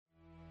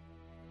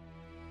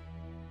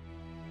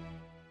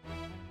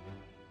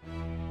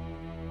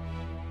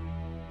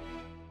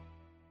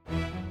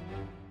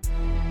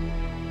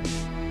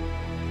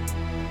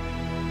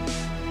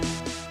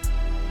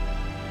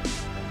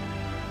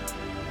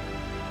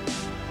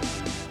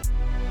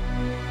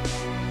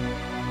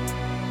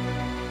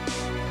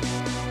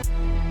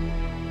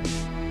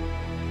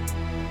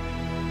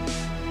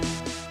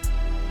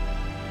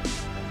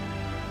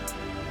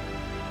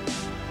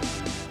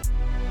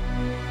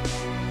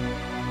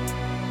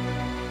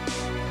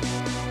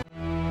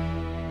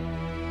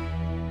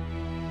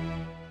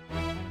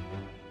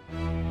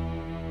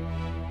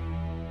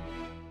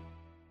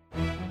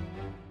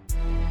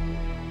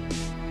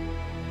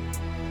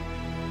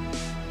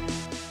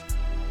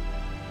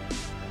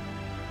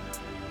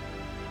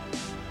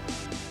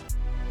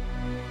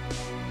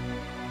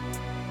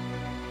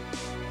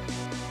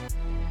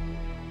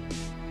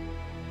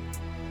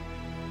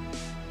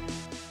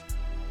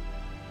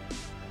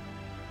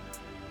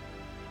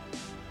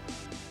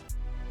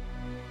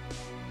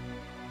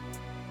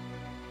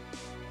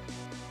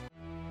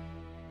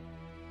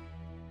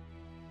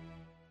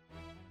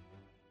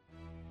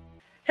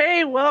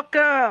Hey,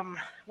 welcome.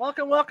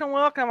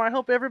 Welcome. I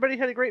hope everybody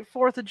had a great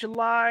 4th of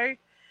July.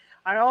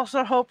 I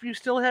also hope you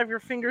still have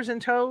your fingers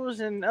and toes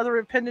and other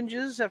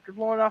appendages after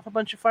blowing off a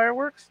bunch of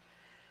fireworks.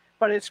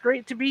 But it's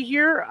great to be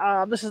here.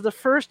 This is the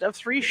first of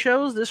 3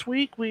 shows this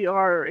week. We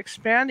are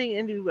expanding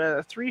into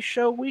a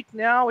 3-show week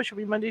now, which will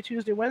be Monday,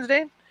 Tuesday,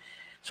 Wednesday.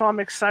 So I'm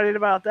excited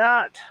about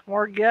that.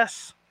 More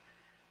guests,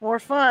 more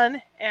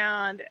fun,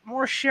 and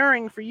more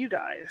sharing for you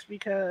guys.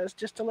 Because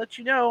just to let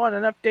you know, on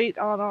an update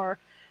on our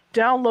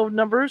download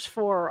numbers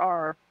for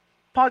our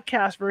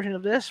podcast version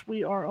of this,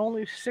 we are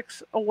only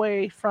 6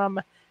 away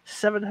from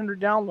 700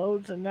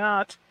 downloads, and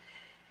that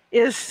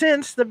is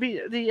since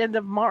the end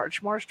of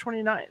March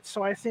 29th.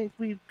 So I think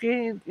we've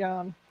gained,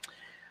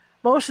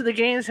 most of the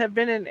gains have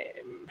been in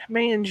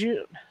May and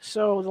June.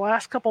 So the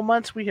last couple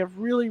months we have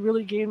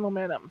really gained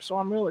momentum. So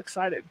I'm real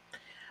excited.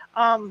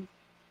 I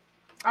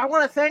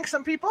want to thank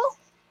some people.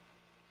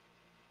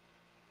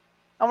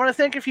 I want to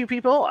thank a few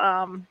people.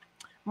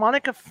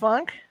 Monica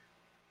Funk,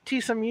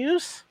 Tisa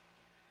Muse,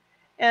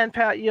 and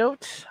Pat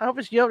Yote, I hope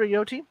it's Yote or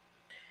Yoti,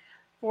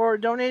 for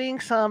donating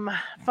some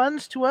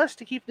funds to us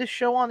to keep this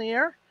show on the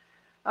air.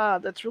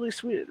 That's really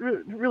sweet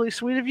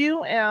of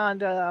you,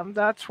 and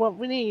that's what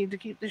we need to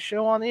keep this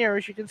show on the air.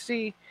 As you can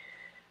see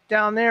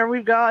down there,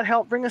 we've got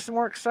help bring us some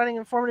more exciting,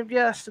 informative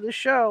guests to this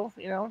show.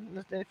 You know,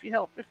 if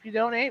you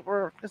donate,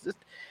 because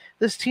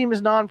this team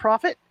is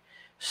nonprofit,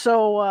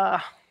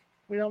 so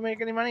we don't make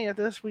any money at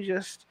this. We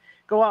just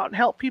go out and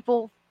help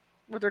people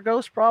with their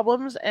ghost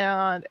problems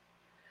and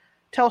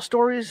tell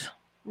stories,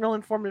 real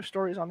informative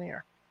stories on the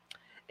air.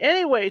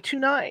 Anyway,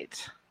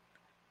 tonight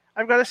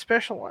I've got a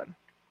special one.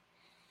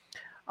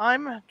 As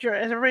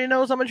everybody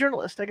knows, I'm a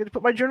journalist. I get to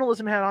put my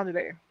journalism hat on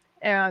today,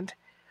 and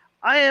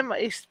I'm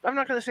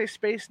not going to say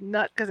space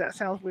nut because that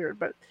sounds weird,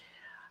 but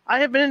I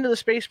have been into the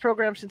space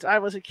program since I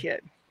was a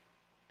kid.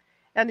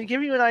 And to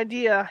give you an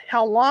idea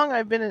how long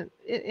I've been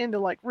into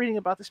like reading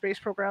about the space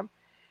program,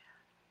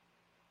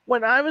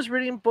 when I was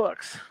reading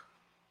books,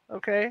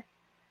 okay,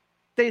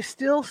 they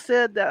still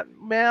said that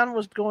man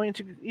was going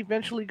to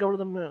eventually go to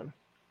the moon.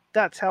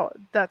 That's how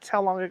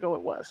long ago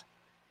it was.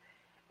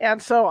 And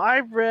so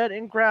I've read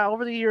and grabbed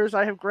over the years.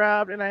 I have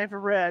grabbed and I have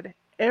read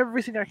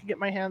everything I can get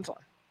my hands on.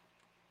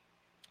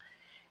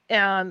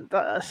 And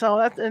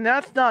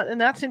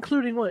that's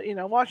including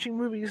watching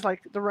movies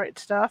like The Right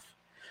Stuff,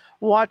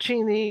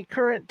 watching the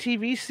current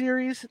TV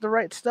series The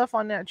Right Stuff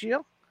on Nat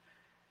Geo.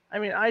 I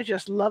mean, I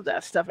just love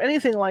that stuff.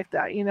 Anything like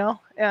that,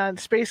 and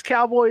Space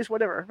Cowboys,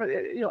 whatever. But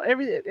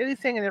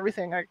anything and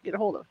everything I get a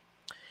hold of.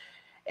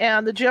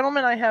 And the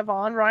gentleman I have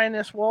on, Ryan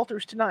S.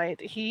 Walters, tonight,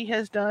 he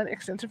has done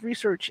extensive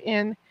research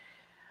in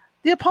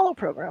the Apollo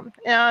program,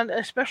 and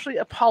especially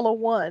Apollo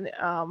 1.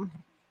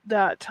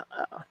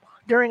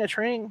 During a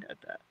training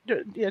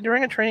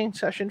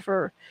session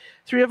for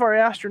 3 of our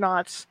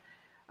astronauts,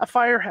 a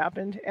fire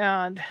happened,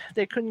 and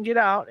they couldn't get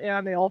out,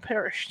 and they all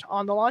perished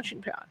on the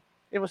launching pad.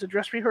 It was a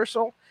dress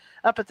rehearsal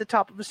up at the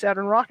top of a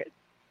Saturn rocket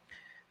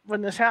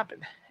when this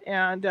happened.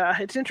 And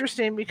it's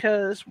interesting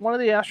because one of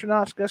the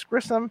astronauts, Gus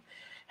Grissom,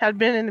 had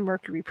been in the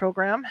Mercury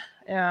program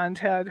and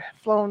had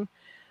flown,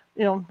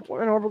 an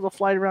orbital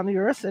flight around the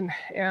Earth, and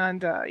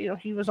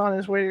he was on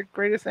his way to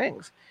greater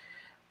things.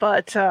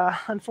 But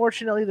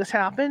unfortunately, this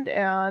happened,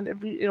 and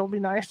it'll be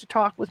nice to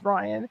talk with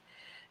Ryan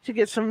to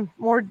get some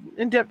more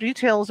in-depth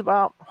details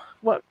about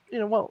what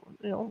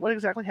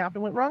exactly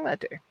happened, went wrong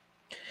that day.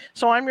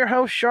 So I'm your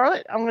host,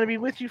 Charlotte. I'm going to be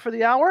with you for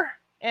the hour,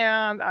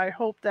 and I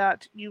hope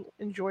that you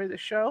enjoy the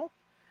show.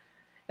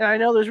 And I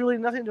know there's really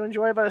nothing to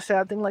enjoy about a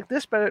sad thing like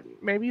this, but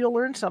maybe you'll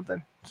learn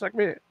something. It's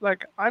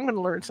like I'm going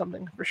to learn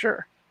something for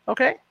sure.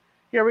 Okay,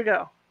 here we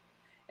go.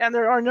 And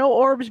there are no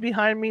orbs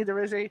behind me.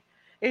 There is a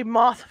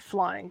moth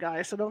flying,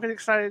 guys, so don't get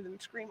excited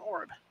and scream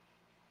orb.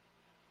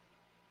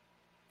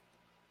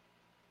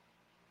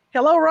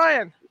 Hello,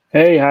 Ryan.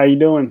 Hey, how you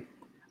doing?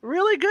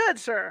 Really good,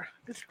 sir.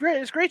 It's great.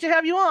 It's great to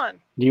have you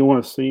on. Do you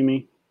want to see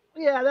me?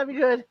 Yeah, that'd be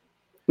good.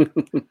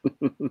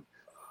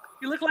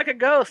 You look like a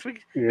ghost. We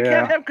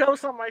can't have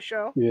ghosts on my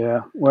show.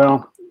 Yeah.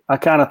 Well, I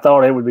kind of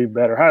thought it would be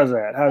better. How's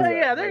that?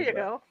 Yeah, there you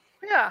go.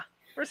 Yeah.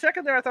 For a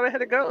second there, I thought I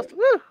had a ghost.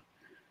 Woo.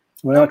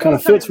 Well, it kind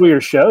of fits with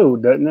your show,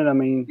 doesn't it? I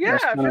mean, yeah,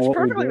 that's it kind of fits what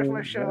we perfectly with do.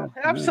 my show.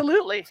 Yeah,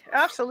 Absolutely,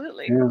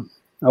 absolutely. yeah.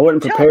 I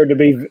wasn't prepared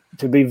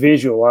to be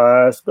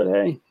visualized, but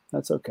hey,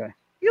 that's okay.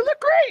 You look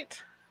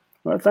great.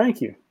 Well,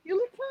 thank you. You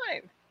look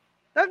fine.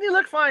 Doesn't you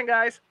look fine,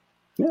 guys?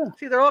 Yeah.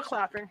 See, they're all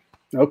clapping.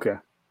 Okay.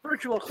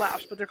 Virtual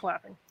claps, but they're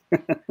clapping.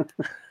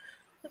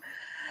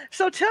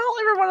 So tell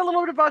everyone a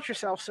little bit about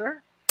yourself,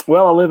 sir.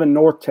 Well, I live in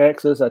North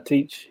Texas. I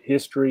teach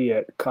history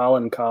at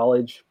Collin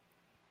College,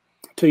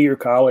 2-year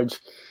college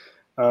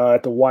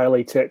at the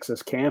Wiley,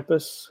 Texas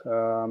campus.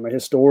 I'm a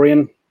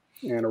historian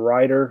and a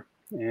writer,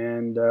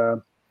 and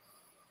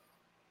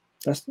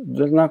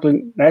there's not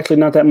actually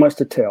not that much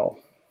to tell.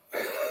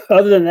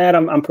 Other than that,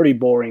 I'm a pretty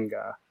boring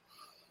guy.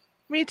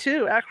 Me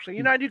too, actually.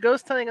 You know, I do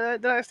ghost hunting,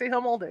 and then I stay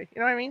home all day.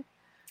 You know what I mean?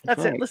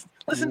 That's right. it.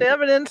 Listen to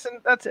evidence, and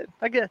that's it.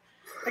 I get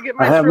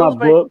my. I have my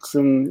books,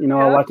 and you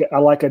know, Yeah. I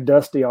like a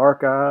dusty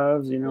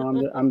archives. You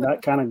know, I'm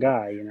that kind of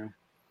guy. You know.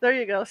 There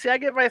you go. See, I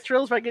get my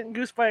thrills by getting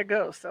goosed by a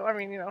ghost. So I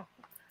mean, you know,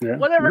 Yeah.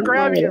 whatever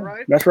grabs you,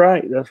 right? That's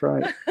right. That's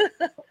right.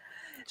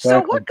 So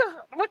Exactly.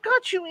 what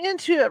got you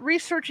into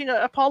researching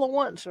Apollo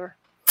 1, sir?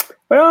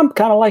 Well, I'm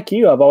kind of like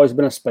you. I've always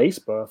been a space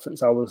buff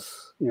since I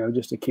was, you know,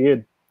 just a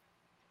kid.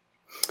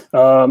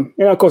 You know,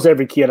 of course,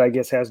 every kid, I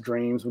guess, has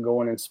dreams of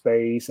going in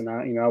space, and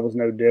I was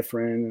no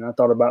different. And I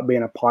thought about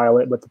being a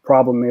pilot, but the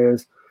problem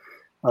is,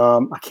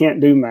 I can't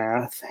do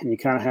math, and you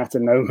kind of have to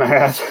know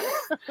math.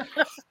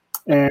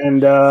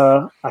 And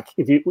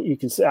if you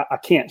can see, I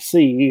can't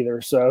see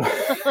either. So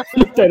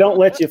they don't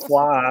let you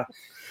fly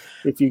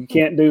if you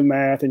can't do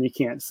math and you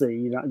can't see.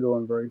 You're not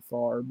going very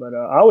far. But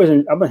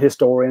I'm a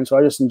historian, so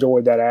I just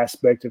enjoyed that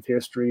aspect of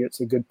history.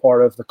 It's a good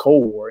part of the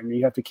Cold War, and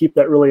you have to keep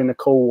that really in the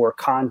Cold War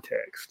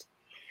context.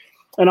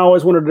 And I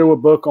always wanted to do a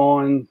book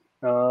on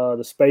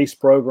the space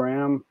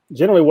program.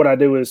 Generally, what I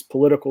do is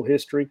political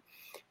history.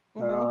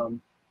 Mm-hmm.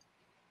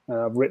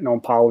 I've written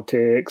on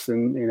politics,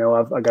 and you know,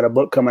 I got a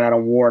book coming out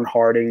on Warren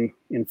Harding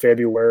in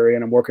February,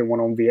 and I'm working one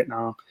on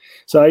Vietnam.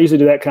 So I usually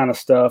do that kind of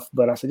stuff.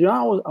 But I said, you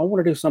know, I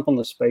want to do something on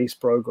the space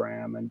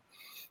program, and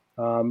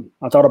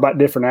I thought about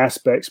different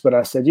aspects. But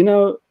I said, you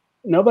know,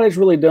 nobody's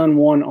really done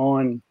one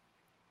on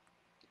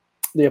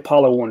the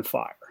Apollo 1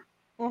 fire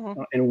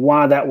and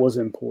why that was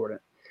important.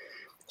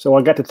 So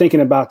I got to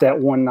thinking about that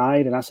one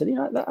night, and I said, you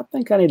know, I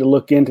think I need to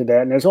look into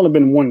that. And there's only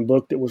been one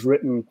book that was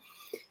written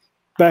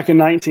back in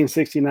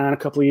 1969, a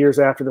couple of years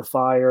after the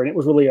fire, and it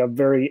was really a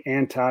very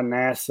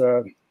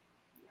anti-NASA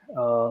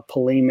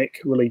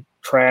polemic, really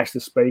trashed the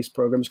space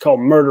program. It's called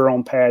Murder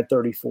on Pad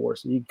 34.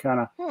 So you kind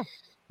of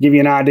give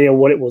you an idea of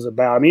what it was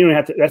about. I mean, you don't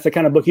have to. That's the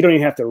kind of book you don't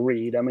even have to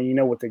read. I mean, you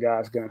know what the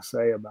guy's going to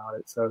say about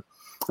it. So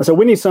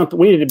we need something.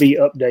 We need to be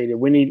updated.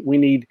 We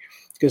need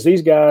because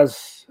these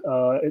guys.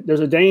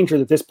 There's a danger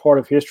that this part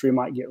of history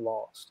might get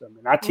lost. I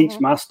mean, I teach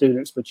my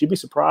students, but you'd be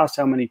surprised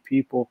how many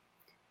people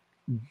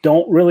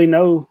don't really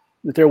know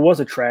that there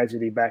was a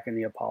tragedy back in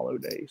the Apollo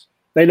days.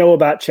 They know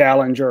about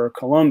Challenger or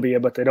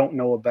Columbia, but they don't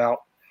know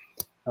about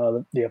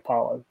the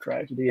Apollo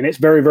tragedy. And it's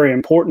very, very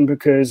important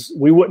because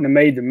we wouldn't have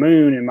made the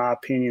moon, in my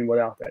opinion,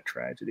 without that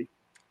tragedy.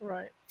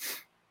 Right.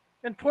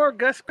 And poor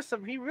Gus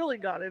Grissom, he really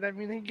got it. I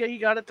mean, he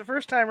got it the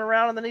first time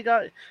around, and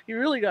then he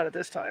really got it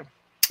this time.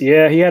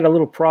 Yeah, he had a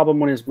little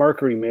problem on his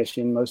Mercury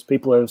mission. Most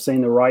people have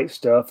seen The Right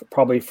Stuff,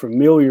 probably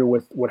familiar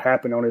with what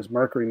happened on his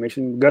Mercury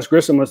mission. Gus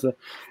Grissom was,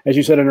 as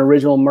you said, an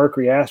original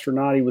Mercury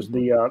astronaut. He was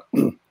the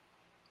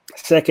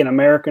second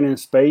American in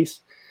space.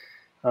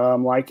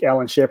 Like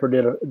Alan Shepard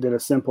did a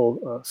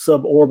simple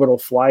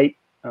suborbital flight,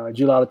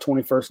 July the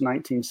 21st,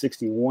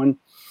 1961.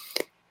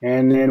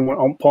 And then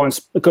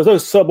because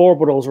those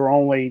suborbitals are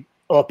only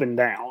up and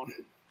down.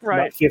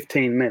 Right. About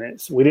 15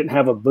 minutes. We didn't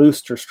have a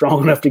booster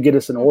strong enough to get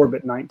us in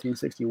orbit in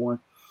 1961.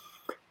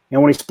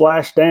 And when he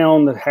splashed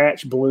down, the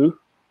hatch blew.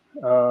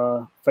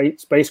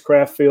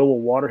 Spacecraft filled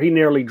with water. He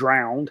nearly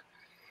drowned,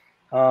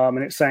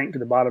 and it sank to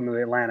the bottom of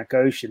the Atlantic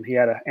Ocean. He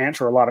had to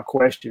answer a lot of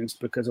questions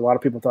because a lot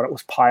of people thought it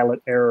was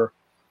pilot error,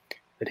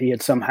 that he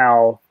had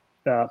somehow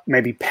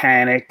maybe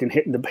panicked and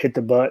hit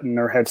the button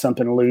or had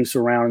something loose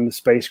around in the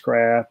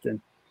spacecraft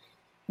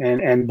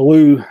and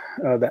blew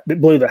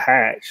the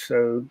hatch.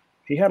 So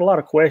he had a lot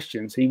of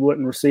questions. He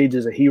wasn't received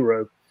as a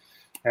hero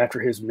after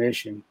his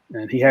mission,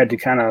 and he had to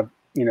kind of,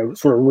 you know,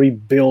 sort of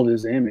rebuild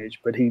his image.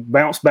 But he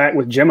bounced back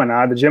with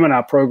Gemini. The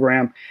Gemini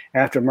program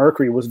after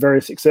Mercury was very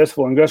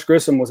successful, and Gus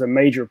Grissom was a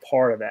major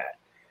part of that.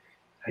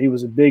 He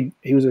was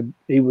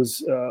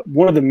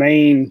one of the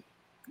main.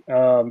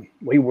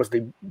 He was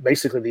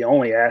basically the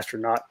only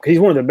astronaut. He's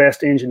one of the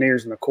best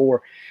engineers in the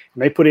Corps,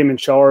 and they put him in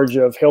charge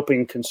of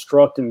helping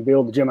construct and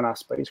build the Gemini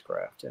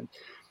spacecraft. And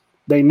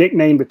they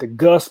nicknamed it the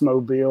Gus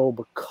Mobile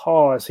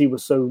because he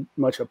was so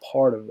much a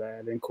part of that.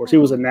 And of course, he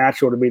was a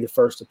natural to be the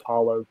first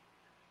Apollo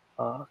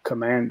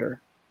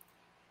commander.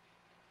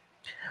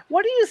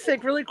 What do you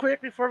think, really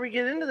quick before we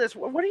get into this,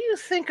 what do you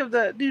think of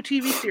the new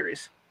TV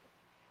series?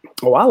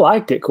 Oh, I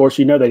liked it. Of course,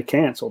 you know they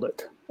canceled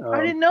it.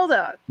 I didn't know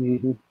that.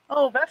 Mm-hmm.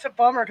 Oh, that's a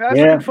bummer. I was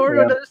looking forward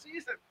to another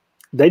season.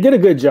 They did a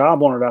good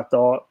job on it, I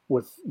thought,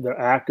 with the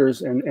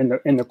actors and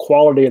the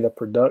quality of the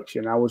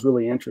production. I was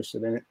really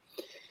interested in it.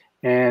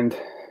 and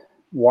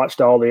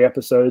watched all the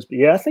episodes. But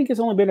yeah, I think it's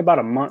only been about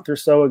a month or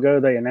so ago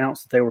they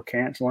announced that they were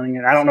canceling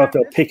it. I don't know if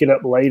they'll pick it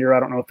up later. I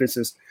don't know if this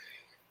is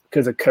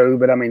because of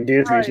COVID. I mean,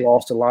 Disney's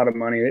lost a lot of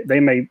money. They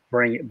may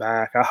bring it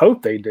back. I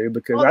hope they do,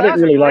 because I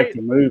didn't really like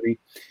the movie.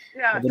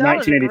 Yeah, the that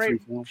was a 1983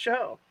 great film.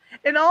 show.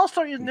 And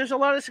also, there's a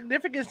lot of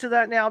significance to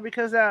that now,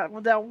 because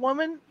that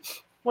woman,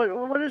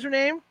 what is her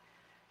name?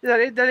 That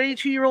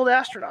 82-year-old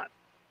astronaut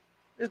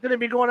is going to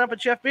be going up with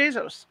Jeff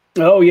Bezos.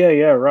 Oh yeah,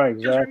 right.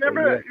 Exactly.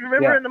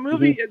 Remember in the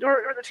movie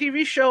or the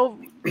TV show,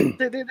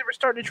 they were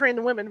starting to train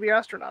the women to be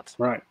astronauts.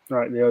 Right.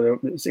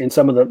 Yeah, and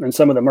some of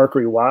the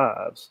Mercury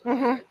wives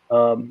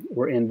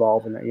were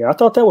involved in that. Yeah, I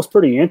thought that was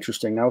pretty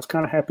interesting. I was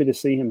kind of happy to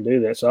see him do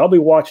that. So I'll be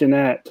watching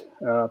that.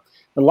 A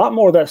lot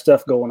more of that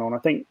stuff going on. I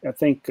think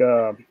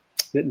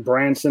didn't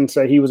Branson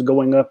say he was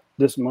going up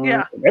this month?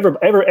 Yeah.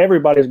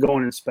 Everybody's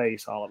going in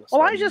space all of a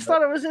sudden. Well, I just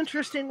thought it was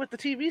interesting with the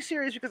TV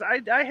series, because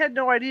I had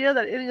no idea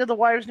that any of the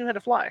wives knew how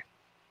to fly.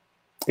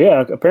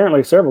 Yeah,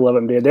 apparently several of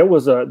them did.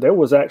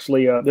 There's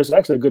actually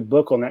a good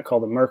book on that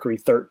called The Mercury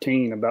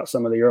 13, about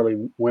some of the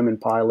early women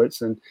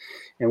pilots and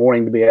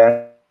wanting to be,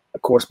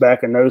 of course,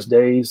 back in those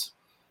days.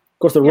 Of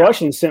course, the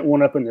Russians sent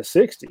one up in the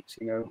 60s.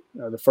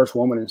 The first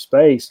woman in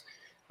space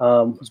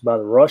was by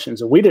the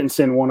Russians, and we didn't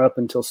send one up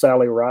until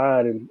Sally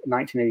Ride in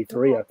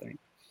 1983, I think.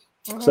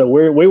 So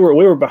we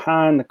were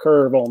behind the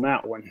curve on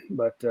that one.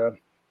 But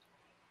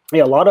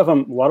yeah, a lot of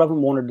them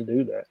wanted to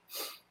do that.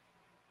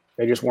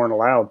 They just weren't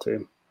allowed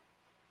to.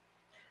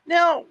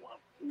 Now,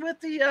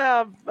 with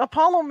the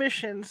Apollo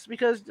missions,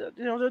 because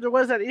there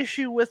was that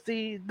issue with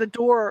the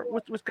door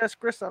with Gus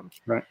Grissom,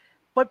 right?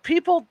 But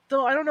people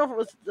don't. I don't know if it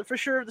was for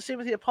sure the same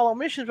with the Apollo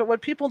missions, but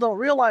what people don't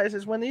realize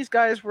is when these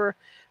guys were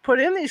put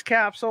in these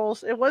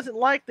capsules, it wasn't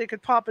like they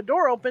could pop a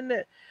door open.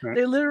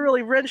 They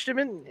literally wrenched them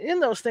in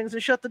those things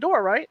and shut the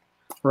door, right?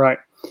 Right.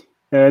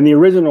 In the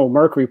original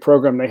Mercury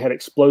program, they had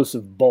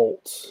explosive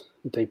bolts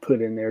that they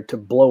put in there to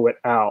blow it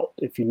out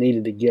if you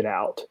needed to get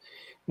out.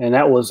 And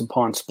that was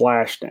upon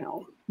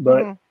splashdown.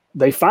 But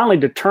they finally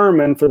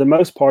determined, for the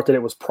most part, that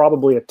it was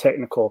probably a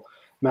technical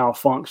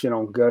malfunction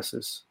on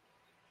Gus's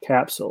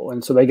capsule.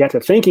 And so they got to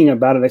thinking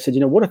about it. They said,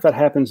 what if that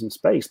happens in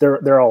space?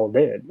 They're all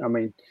dead. I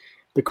mean,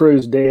 the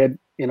crew's dead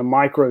in a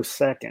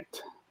microsecond.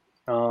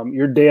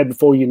 You're dead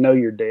before you know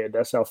you're dead.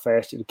 That's how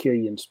fast it'll kill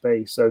you in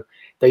space. So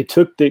they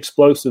took the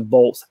explosive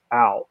bolts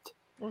out.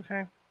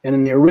 Okay. And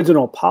in the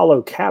original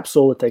Apollo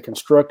capsule that they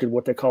constructed,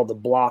 what they called the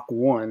Block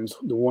 1s,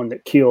 the one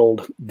that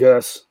killed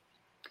Gus,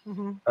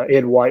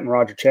 Ed White, and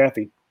Roger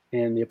Chaffee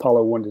in the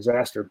Apollo 1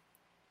 disaster,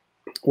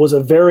 was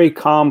a very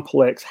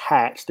complex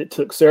hatch that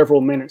took several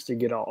minutes to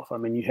get off. I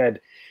mean, you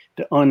had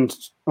to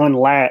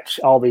unlatch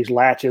all these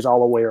latches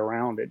all the way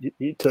around it.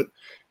 It took,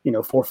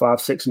 4,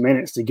 5, 6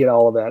 minutes to get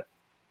all of that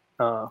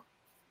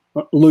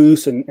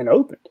loose and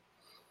opened,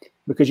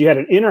 because you had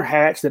an inner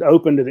hatch that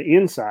opened to the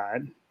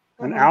inside,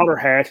 an outer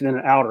hatch, and then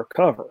an outer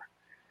cover.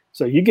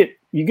 So you get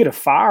a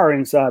fire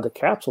inside the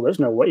capsule. There's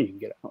no way you can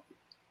get out.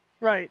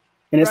 Right.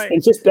 And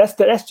it's just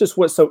that's just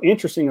what's so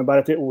interesting about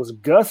it. It was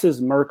Gus's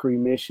Mercury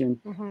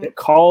mission that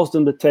caused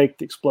him to take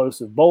the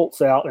explosive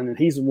bolts out, and then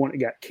he's the one that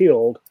got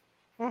killed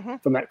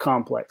from that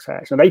complex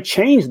hatch. Now they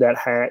changed that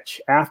hatch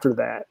after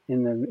that,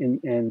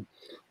 and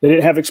they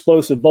didn't have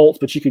explosive bolts,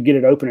 but you could get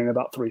it open in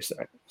about 3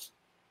 seconds.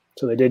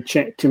 So they did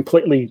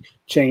completely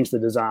change the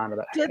design of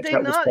that hatch. Did they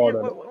not,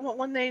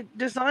 when they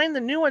designed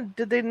the new one,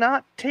 did they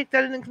not take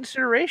that into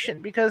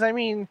consideration? Because I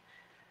mean,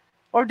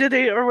 or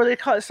were they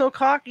so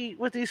cocky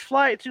with these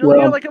flights?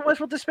 Like it was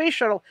with the space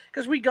shuttle,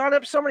 because we got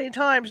up so many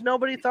times,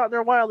 nobody thought in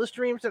their wildest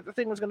dreams that the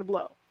thing was going to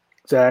blow.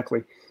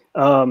 Exactly.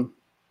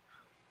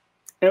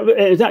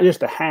 It's not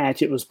just a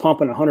hatch; it was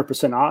pumping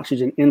 100%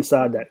 oxygen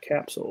inside that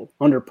capsule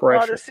under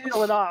pressure. To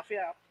seal it off,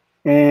 yeah.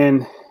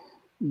 And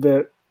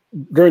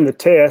during the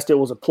test, it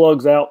was a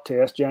plugs out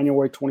test,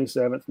 January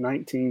 27th,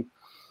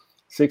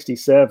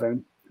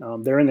 1967.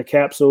 They're in the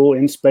capsule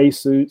in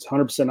spacesuits,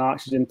 100%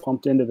 oxygen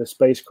pumped into the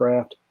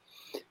spacecraft,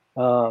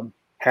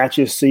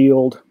 hatches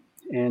sealed,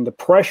 and the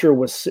pressure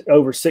was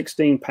over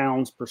 16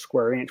 pounds per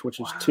square inch, which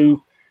is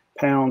 2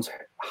 pounds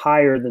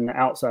higher than the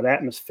outside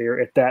atmosphere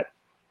at that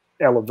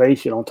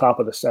elevation on top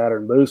of the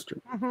Saturn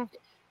booster.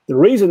 The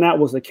reason that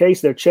was the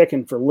case, they're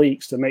checking for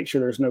leaks to make sure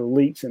there's no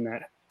leaks in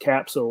that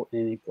capsule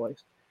in any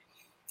place.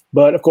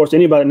 But of course,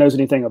 anybody that knows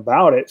anything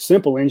about it,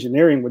 simple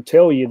engineering would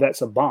tell you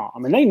that's a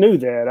bomb. And they knew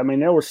that. I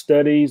mean, there were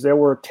studies, there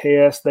were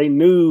tests, they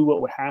knew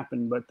what would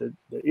happen. But the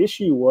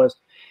issue was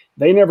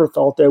they never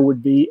thought there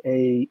would be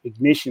a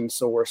ignition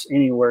source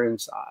anywhere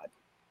inside.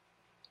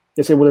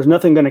 They said, well, there's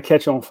nothing going to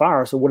catch on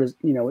fire. So what is,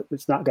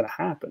 it's not going to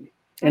happen.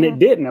 And it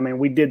didn't. I mean,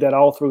 we did that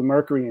all through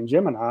Mercury and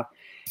Gemini.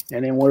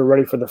 And then we were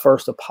ready for the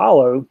first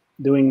Apollo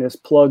doing this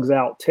plugs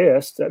out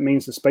test. That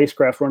means the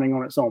spacecraft running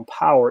on its own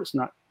power. It's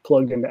not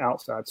plugged into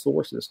outside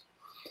sources.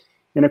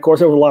 And of course,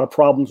 there were a lot of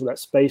problems with that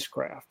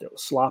spacecraft. There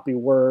was sloppy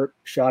work,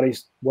 shoddy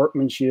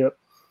workmanship,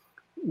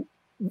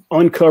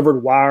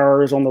 uncovered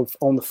wires on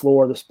the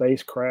floor of the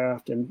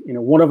spacecraft. And,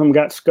 one of them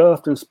got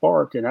scuffed and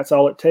sparked, and that's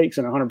all it takes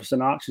in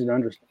 100% oxygen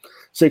under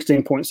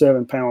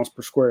 16.7 pounds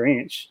per square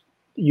inch.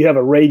 you have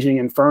a raging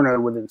inferno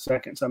within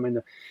seconds. I mean,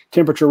 the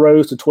temperature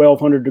rose to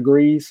 1,200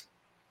 degrees,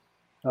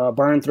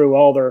 burned through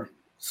all their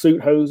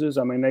suit hoses.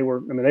 I mean, they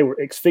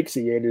were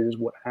asphyxiated is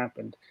what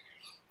happened.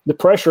 The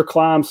pressure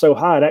climbed so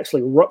high it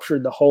actually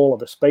ruptured the hull of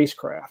the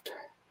spacecraft.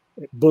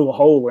 It blew a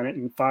hole in it,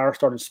 and fire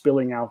started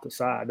spilling out the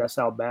side. That's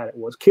how bad it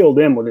was. Killed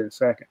them within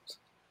seconds.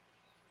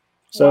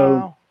 So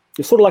wow.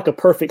 It's sort of like a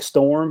perfect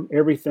storm.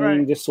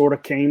 Everything just sort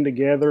of came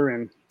together,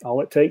 and all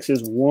it takes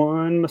is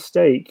one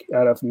mistake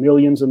out of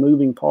millions of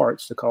moving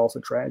parts to cause a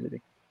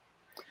tragedy.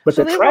 But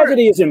so the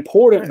tragedy is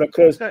important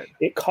because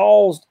it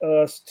caused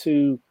us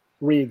to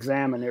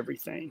re-examine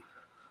everything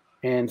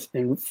and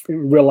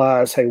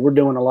realize, hey, we're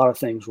doing a lot of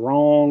things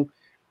wrong.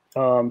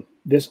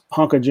 This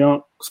hunk of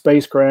junk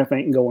spacecraft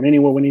ain't going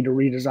anywhere. We need to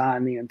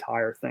redesign the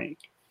entire thing.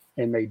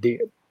 And they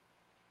did.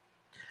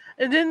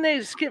 And then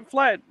they skip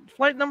flight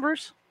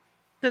numbers?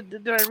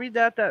 Did I read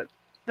that there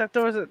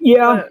was a...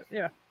 Yeah.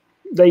 Yeah.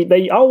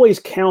 They always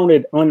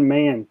counted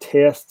unmanned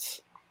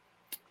tests.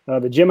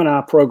 The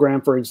Gemini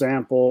program, for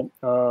example,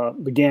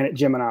 began at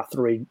Gemini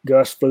 3.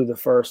 Gus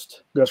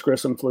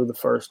Grissom flew the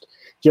first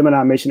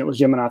Gemini mission. It was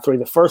Gemini 3.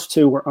 The first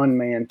two were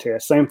unmanned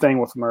tests. Same thing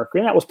with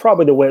Mercury. And that was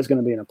probably the way it's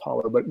going to be in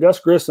Apollo. But Gus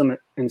Grissom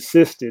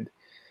insisted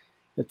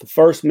that the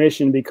first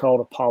mission be called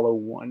Apollo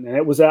 1. And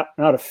it was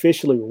not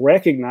officially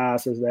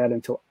recognized as that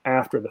until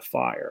after the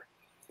fire.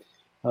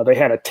 They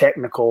had a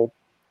technical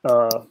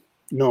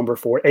number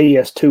for it,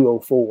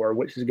 AS-204,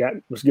 which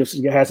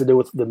has to do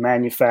with the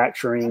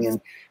manufacturing and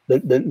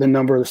the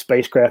number of the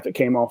spacecraft that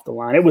came off the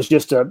line. It was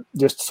just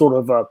sort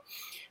of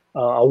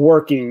a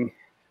working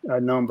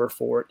number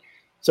for it.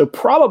 So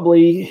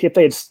probably if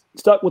they had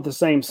stuck with the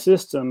same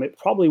system, it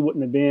probably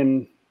wouldn't have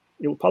been.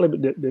 It would probably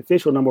be, the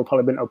official number would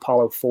probably have been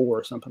Apollo 4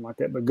 or something like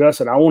that. But Gus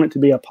said, I want it to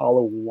be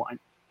Apollo 1.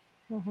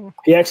 Mm-hmm.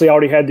 He actually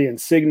already had the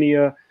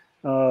insignia.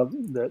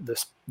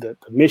 The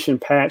mission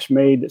patch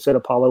made that said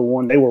Apollo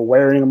 1. They were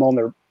wearing them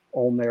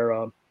on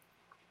their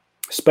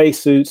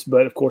spacesuits,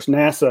 but of course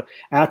NASA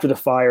after the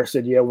fire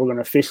said, yeah, we're going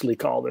to officially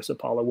call this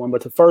Apollo 1.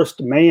 But the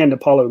first manned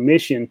Apollo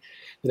mission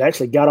that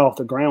actually got off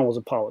the ground was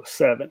Apollo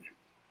 7.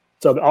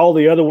 So all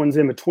the other ones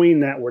in between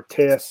that were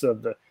tests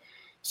of the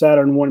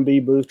Saturn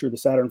 1B booster, the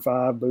Saturn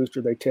 5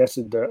 booster. They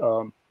tested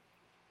the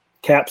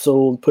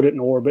capsule, put it in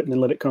orbit, and then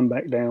let it come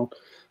back down.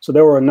 So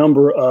there were a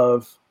number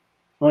of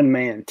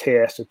unmanned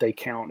tests that they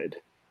counted.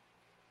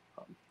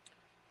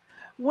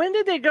 When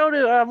did they go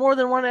to more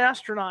than one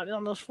astronaut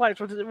on those flights?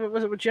 Was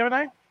it with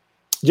Gemini?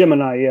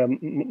 Gemini, yeah.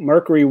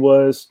 Mercury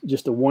was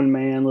just a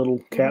one-man little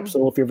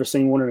capsule. If you've ever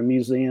seen one at a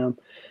museum,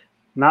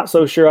 not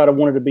so sure I'd have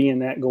wanted to be in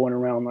that going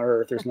around the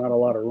Earth. There's not a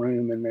lot of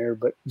room in there.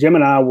 But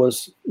Gemini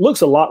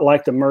looks a lot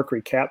like the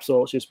Mercury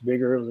capsule. It's just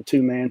bigger. It was a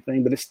two-man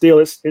thing, but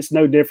it's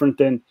no different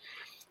than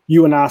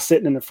you and I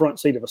sitting in the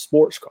front seat of a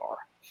sports car.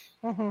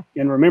 Mm-hmm.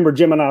 And remember,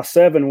 Gemini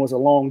 7 was a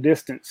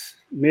long-distance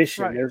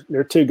mission. Right.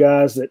 There are two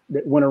guys that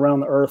went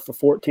around the Earth for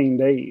 14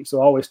 days.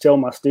 So I always tell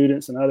my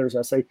students and others,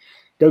 I say,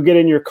 go get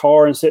in your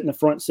car and sit in the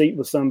front seat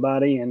with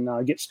somebody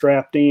and get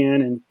strapped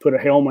in and put a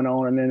helmet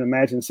on and then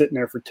imagine sitting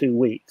there for 2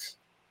 weeks.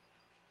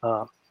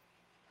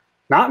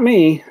 Not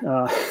me,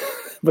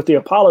 but the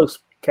Apollo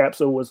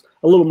capsule was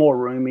a little more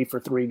roomy for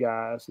 3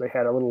 guys. They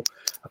had a little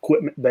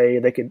equipment bay.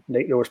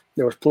 There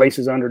was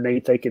places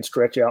underneath they could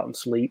stretch out and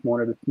sleep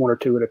one or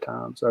two at a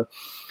time. So a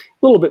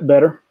little bit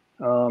better.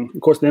 Of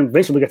course, then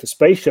eventually we got the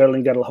space shuttle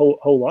and got a whole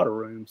lot of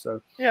room.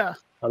 So yeah,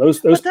 those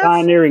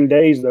pioneering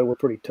days though were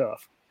pretty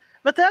tough.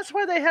 But that's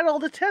why they had all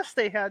the tests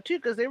they had too,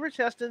 because they were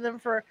testing them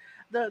for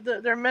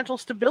their mental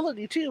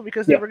stability too,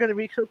 because they were going to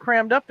be so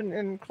crammed up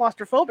and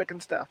claustrophobic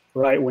and stuff.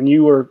 Right. When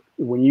you were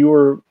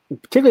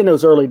particularly in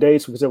those early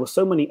days, because there were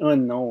so many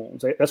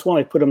unknowns. That's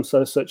why they put them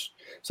such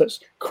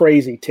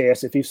crazy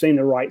tests. If you've seen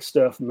the Right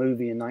Stuff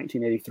movie in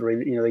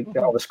 1983,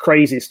 all this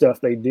crazy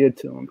stuff they did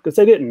to them because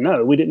they didn't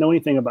know. We didn't know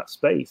anything about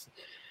space.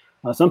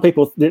 Some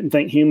people didn't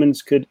think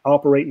humans could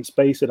operate in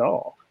space at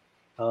all.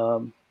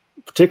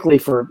 Particularly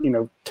for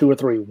 2 or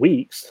 3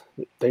 weeks,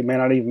 they may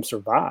not even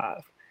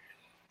survive.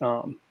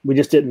 We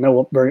just didn't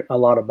know a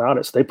lot about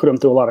it, so they put them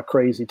through a lot of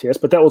crazy tests.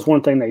 But that was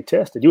one thing they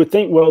tested. You would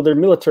think, well, they're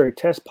military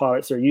test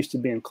pilots; they're used to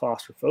being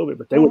claustrophobic,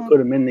 but they would put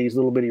them in these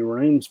little bitty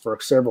rooms for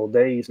several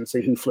days and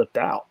see who flipped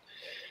out.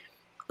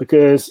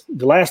 Because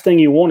the last thing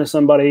you want is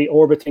somebody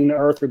orbiting the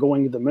Earth or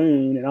going to the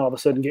moon and all of a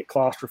sudden get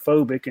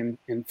claustrophobic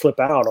and flip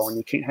out on you.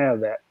 You can't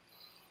have that.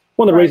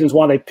 One of the reasons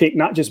why they picked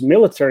not just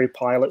military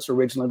pilots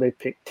originally, they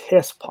picked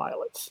test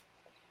pilots.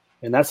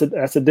 And that's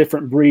a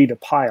different breed of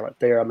pilot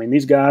there. I mean,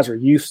 these guys are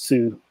used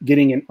to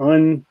getting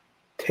an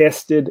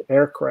untested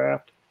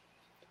aircraft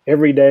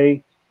every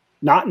day,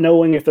 not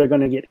knowing if they're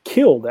going to get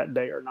killed that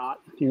day or not.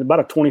 About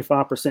a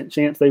 25%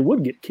 chance they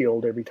would get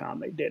killed every time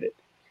they did it.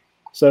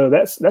 So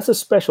that's a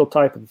special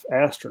type of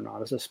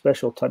astronaut. It's a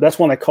special type. That's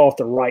why they call it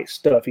the right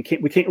stuff. We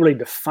can't really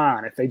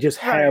define it. They just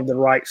have the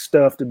right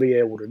stuff to be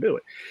able to do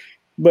it.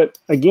 But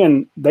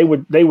again, they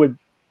would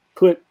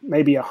put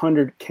maybe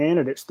 100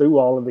 candidates through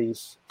all of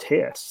these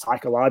tests,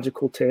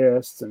 psychological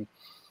tests and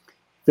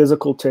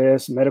physical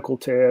tests, medical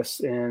tests,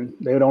 and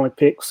they would only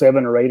pick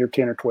 7 or 8 or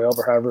 10 or 12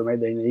 or however many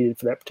they needed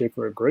for that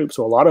particular group.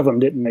 So a lot of them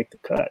didn't make the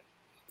cut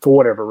for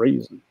whatever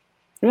reason.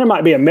 And there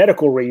might be a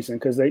medical reason,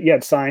 because you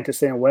had scientists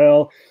saying,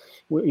 well,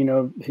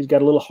 he's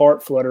got a little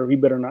heart flutter. We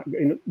better not.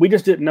 We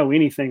just didn't know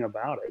anything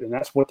about it. And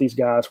that's what these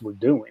guys were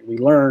doing. We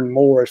learned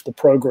more as the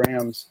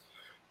programs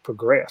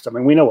progressed. I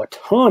mean, we know a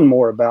ton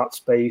more about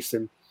space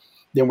than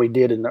we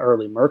did in the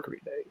early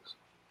Mercury days.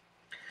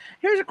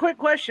 Here's a quick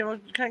question. We'll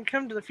kind of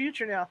come to the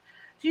future now.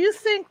 Do you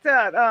think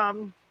that,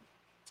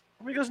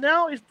 because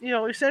now,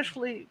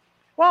 essentially,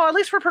 well, at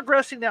least we're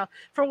progressing now.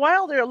 For a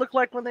while there, it looked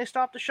like when they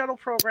stopped the shuttle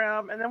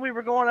program, and then we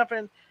were going up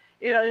and,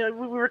 we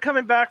were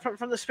coming back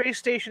from the space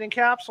station in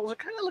capsules. It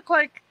kind of looked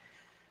like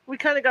we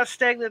kind of got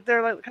stagnant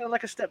there, kind of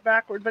like a step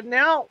backward. But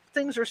now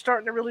things are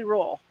starting to really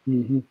roll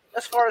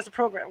as far as the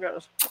program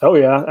goes. Oh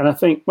yeah, and I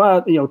think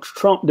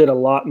Trump did a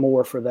lot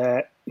more for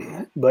that.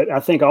 But I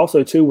think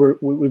also too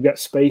we've got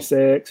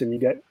SpaceX,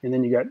 and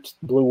then you got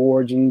Blue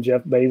Origin,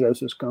 Jeff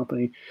Bezos's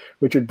company,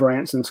 Richard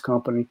Branson's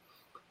company.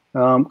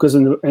 Because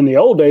in the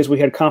old days we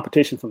had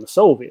competition from the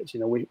Soviets.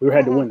 We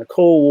had to win the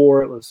Cold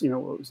War. It was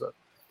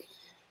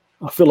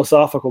a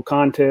philosophical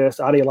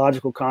contest,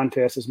 ideological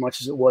contest, as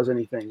much as it was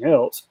anything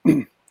else.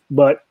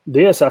 But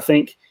this, I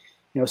think,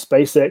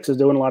 SpaceX is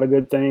doing a lot of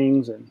good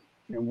things, and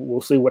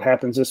we'll see what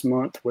happens this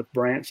month with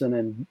Branson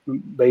and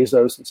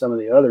Bezos and some of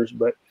the others.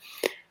 But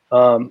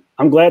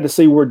I'm glad to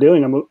see we're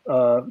doing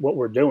what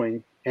we're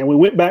doing. And we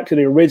went back to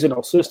the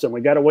original system.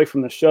 We got away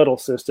from the shuttle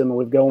system, and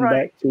we've gone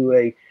back to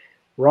a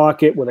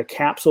rocket with a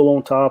capsule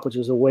on top, which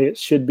is the way it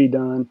should be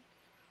done.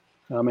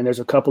 And there's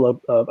a couple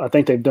of I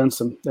think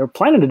they're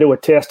planning to do a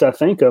test, I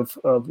think, of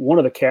one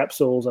of the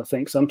capsules, I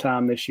think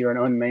sometime this year,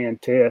 an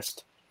unmanned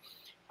test.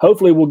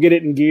 Hopefully we'll get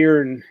it in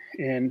gear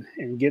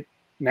and get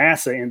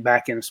NASA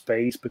back in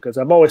space, because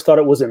I've always thought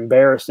it was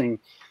embarrassing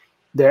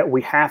that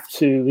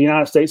the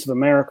United States of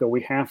America,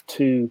 we have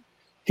to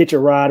hitch a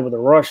ride with the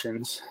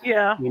Russians,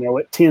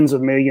 at tens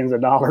of millions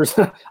of dollars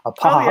a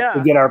pop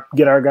to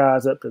get our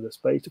guys up to the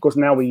space. Of course,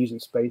 now we're using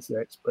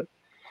SpaceX, but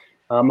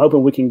I'm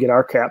hoping we can get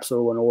our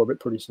capsule in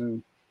orbit pretty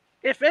soon.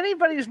 If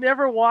anybody's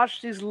never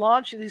watched these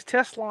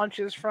test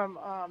launches from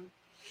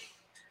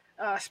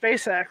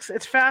SpaceX,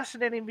 it's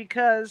fascinating,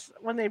 because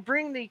when they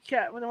bring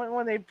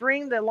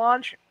the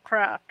launch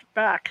craft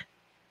back,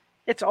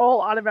 it's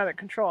all automatic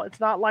control. It's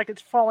not like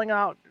it's falling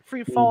out,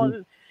 free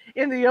falling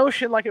in the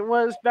ocean like it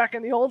was back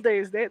in the old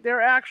days.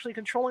 They're actually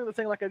controlling the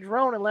thing like a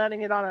drone and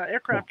landing it on an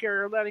aircraft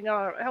carrier, landing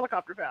on a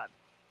helicopter pad.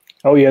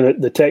 Oh yeah,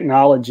 the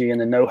technology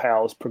and the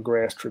know-how has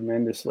progressed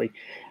tremendously.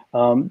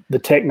 The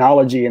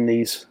technology in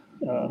these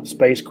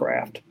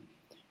spacecraft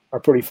are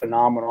pretty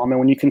phenomenal. I mean,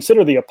 when you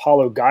consider the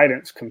Apollo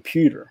guidance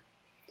computer,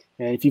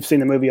 and if you've seen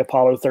the movie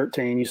Apollo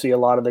 13, you see a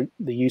lot of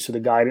the use of the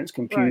guidance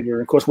computer. Right.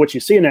 And of course, what you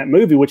see in that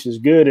movie, which is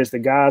good, is the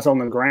guys on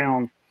the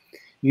ground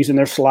using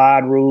their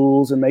slide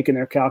rules and making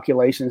their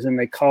calculations, and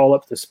they call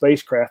up the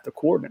spacecraft the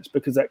coordinates,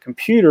 because that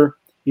computer,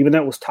 even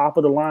though it was top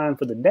of the line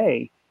for the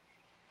day,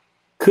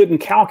 couldn't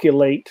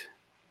calculate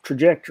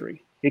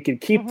trajectory. It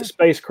could keep the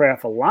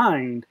spacecraft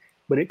aligned,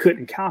 but it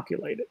couldn't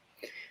calculate it.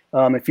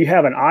 If you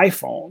have an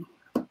iPhone,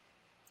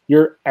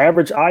 your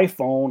average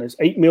iPhone is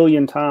 8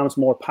 million times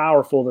more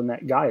powerful than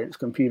that guidance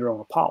computer on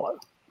Apollo.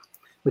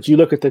 But you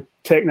look at the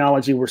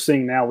technology we're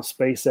seeing now with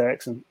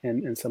SpaceX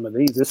and some of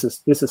these, this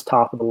is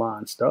top of the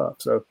line stuff.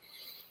 So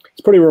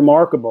it's pretty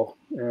remarkable.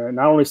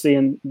 Not only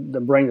seeing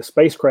them bring the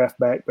spacecraft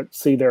back, but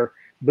see their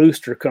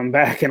booster come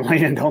back and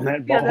land on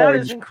that barge. Yeah, that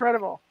is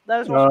incredible.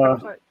 That is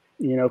what's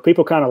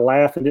people kind of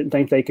laughed and didn't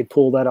think they could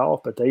pull that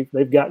off, but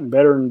they've gotten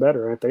better and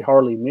better, and they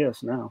hardly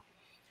miss now.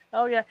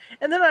 Oh yeah,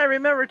 and then I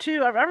remember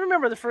too. I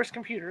remember the first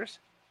computers.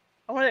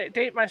 I want to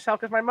date myself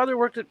because my mother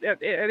worked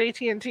at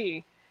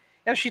AT&T,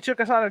 and she took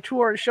us on a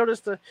tour and showed us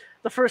the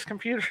first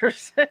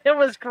computers. It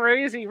was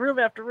crazy, room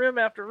after room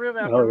after room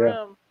after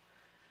room.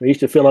 We used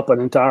to fill up an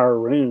entire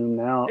room.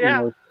 Now,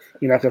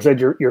 like I said,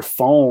 your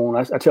phone.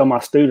 I tell my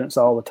students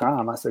all the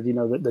time. I said,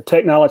 the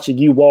technology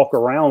you walk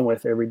around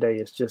with every day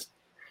is just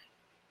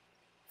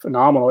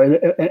phenomenal,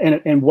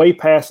 and way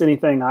past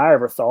anything I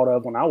ever thought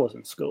of when I was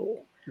in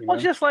school. Well,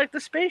 just like the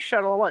space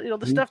shuttle,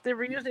 the stuff they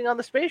were using on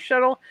the space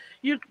shuttle,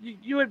 you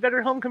had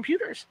better home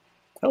computers.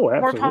 Oh,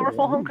 absolutely. More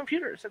powerful home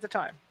computers at the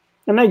time.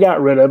 And they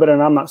got rid of it,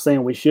 and I'm not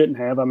saying we shouldn't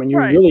have. I mean,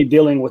 you're really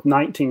dealing with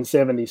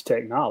 1970s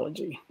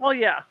technology. Well,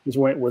 yeah. Is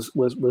when it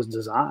was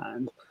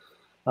designed.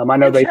 I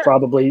know they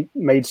probably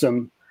made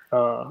some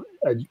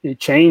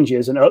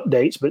changes and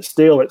updates, but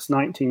still it's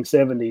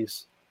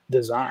 1970s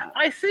design.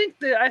 I think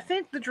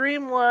the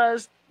dream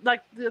was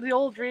like the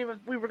old dream of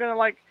we were going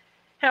to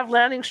have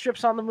landing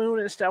strips on the moon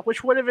and stuff,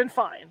 which would have been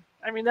fine.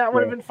 I mean, that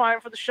would have been fine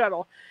for the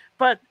shuttle,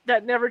 but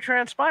that never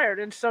transpired.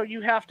 And so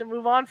you have to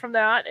move on from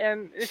that.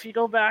 And if you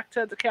go back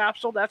to the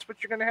capsule, that's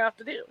what you're going to have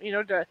to do,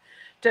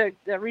 to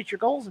reach your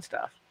goals and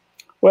stuff.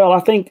 Well,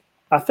 I think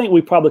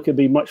we probably could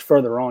be much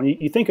further on.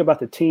 You think about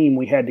the team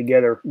we had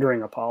together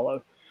during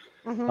Apollo.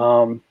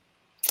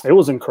 It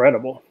was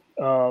incredible.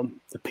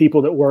 the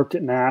people that worked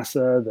at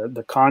NASA,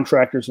 the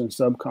contractors and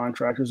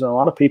subcontractors, and a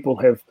lot of people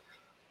have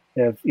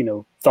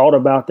thought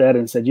about that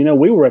and said,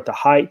 we were at the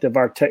height of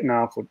our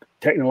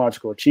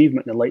technological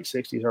achievement in the late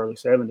 60s, early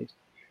 70s.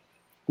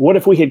 What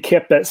if we had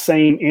kept that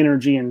same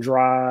energy and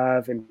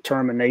drive and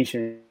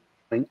determination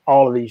in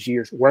all of these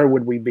years? Where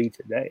would we be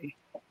today?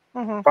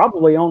 Mm-hmm.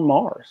 Probably on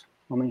Mars.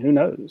 I mean, who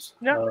knows?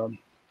 Yeah.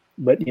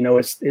 But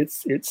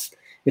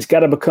it's got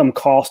to become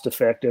cost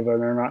effective, or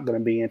they're not going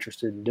to be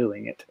interested in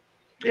doing it.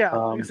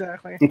 Yeah,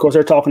 exactly. Of course,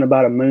 they're talking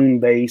about a moon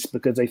base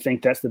because they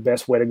think that's the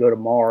best way to go to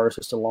Mars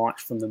is to launch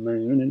from the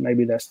moon, and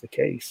maybe that's the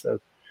case. So,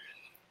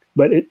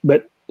 but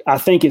I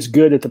think it's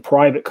good that the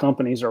private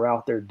companies are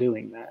out there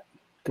doing that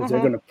because they're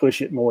going to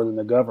push it more than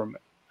the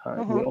government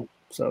will.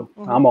 So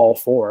I'm all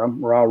for it.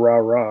 I'm rah, rah,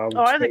 rah.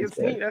 Oh, I think it's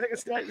neat. I think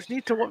it's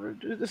neat to.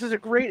 This is a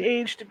great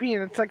age to be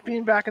in. It's like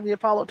being back in the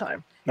Apollo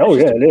time. Oh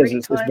yeah, it is.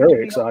 It's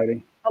very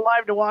exciting.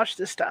 Alive to watch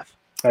this stuff.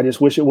 I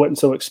just wish it wasn't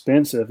so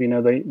expensive.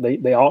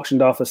 They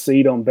auctioned off a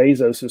seat on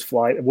Bezos's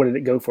flight. What did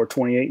it go for?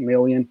 $28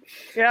 million.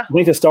 Yeah. I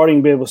think the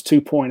starting bid was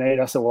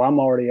 2.8. I said, well, I'm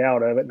already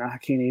out of it, and I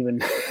can't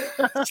even.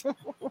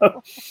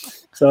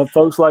 So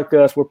folks like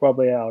us, we're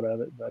probably out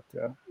of it. But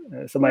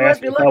somebody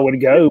asked me if I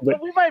would go.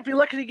 But we might be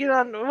lucky to get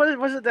on. What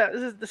was it?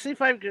 Is it the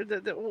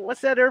C5?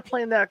 What's that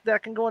airplane that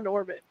can go into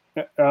orbit?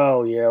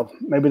 Oh yeah,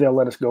 maybe they'll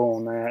let us go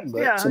on that.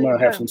 But somebody will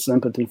have some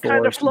sympathy for us.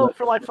 Kind of float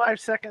for like 5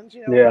 seconds,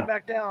 and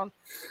back down.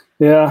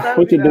 Yeah,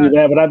 we could do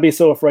that, but I'd be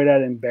so afraid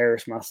I'd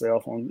embarrass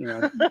myself on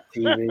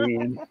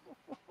TV. And...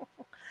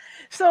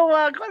 So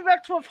going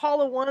back to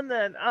Apollo 1,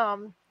 then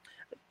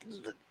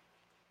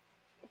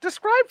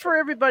describe for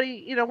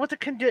everybody, what the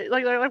condition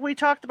like we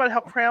talked about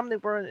how crammed they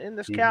were in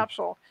this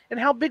capsule and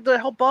how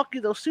bulky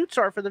those suits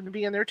are for them to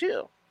be in there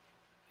too.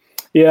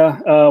 Yeah,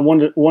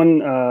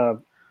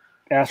 one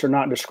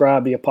astronaut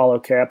described the Apollo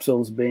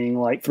capsule as being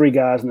like 3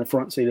 guys in the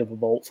front seat of a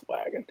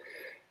Volkswagen.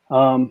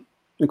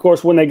 Of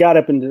course, when they got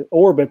up into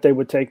orbit, they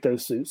would take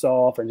those suits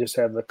off and just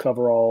have the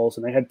coveralls.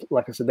 And they had,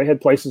 like I said, they had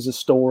places to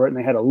store it, and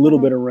they had a little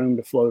bit of room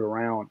to float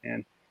around,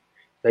 and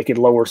they could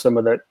lower some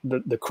of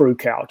the crew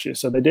couches.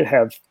 So they did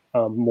have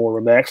more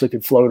room. They actually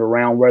could float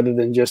around rather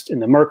than just in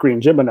the Mercury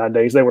and Gemini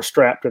days, they were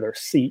strapped to their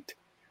seat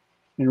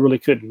and really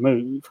couldn't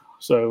move.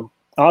 So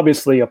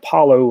obviously,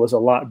 Apollo was a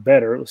lot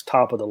better. It was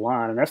top of the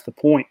line, and that's the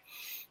point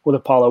with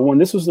Apollo 1.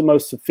 This was the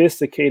most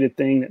sophisticated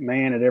thing that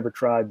man had ever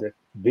tried to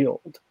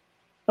build.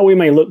 Now, we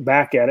may look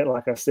back at it,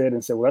 like I said,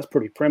 and say, well, that's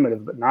pretty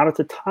primitive, but not at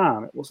the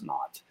time. It was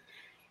not.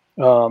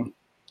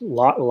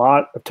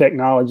 Lot of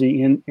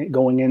technology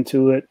going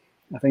into it.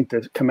 I think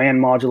the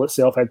command module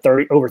itself had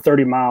over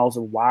 30 miles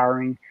of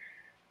wiring,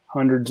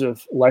 hundreds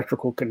of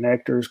electrical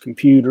connectors,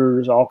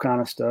 computers, all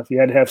kind of stuff. You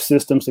had to have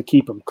systems to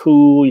keep them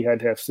cool. You had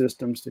to have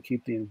systems to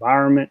keep the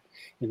environment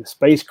in the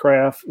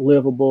spacecraft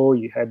livable.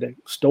 You had to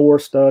store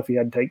stuff. You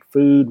had to take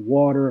food,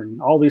 water,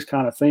 and all these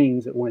kind of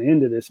things that went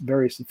into this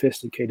very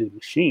sophisticated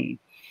machine.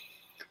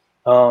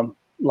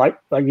 Like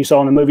you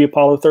saw in the movie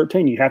Apollo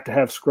 13, you have to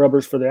have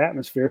scrubbers for the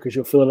atmosphere because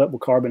you'll fill it up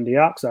with carbon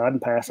dioxide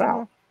and pass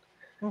out.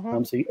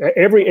 So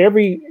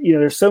every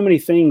there's so many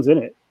things in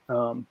it.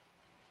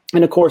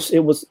 And of course, it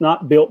was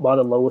not built by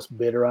the lowest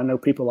bidder. I know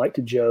people like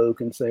to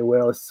joke and say,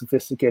 well, it's a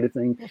sophisticated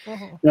thing.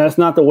 No, that's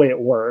not the way it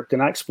worked.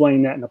 And I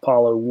explained that in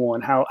Apollo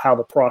 1, how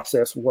the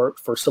process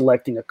worked for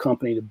selecting a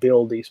company to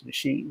build these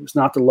machines. It's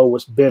not the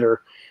lowest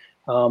bidder.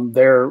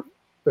 They're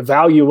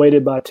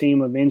evaluated by a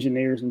team of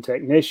engineers and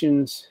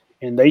technicians,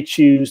 and they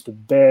choose the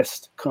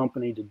best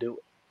company to do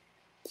it.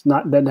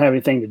 Doesn't have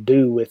anything to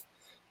do with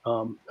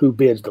who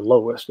bids the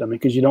lowest. I mean,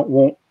 because you don't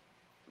want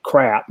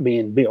crap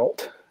being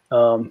built.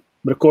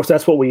 But of course,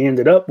 that's what we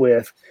ended up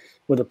with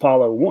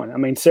Apollo 1. I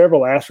mean,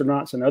 several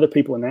astronauts and other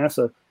people in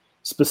NASA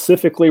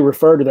specifically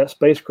referred to that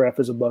spacecraft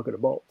as a bucket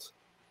of bolts,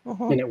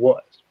 and it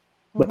was.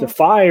 But the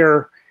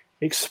fire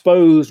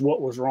exposed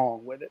what was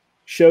wrong with it,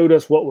 showed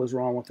us what was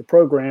wrong with the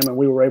program, and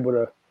we were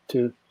able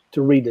to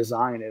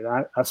redesign it.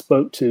 I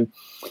spoke to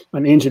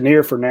an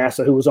engineer for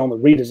NASA who was on the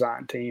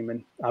redesign team,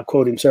 and I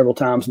quote him several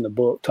times in the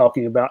book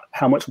talking about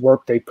how much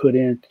work they put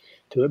into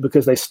it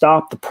because they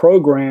stopped the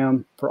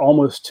program for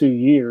almost 2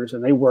 years,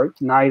 and they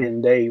worked night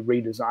and day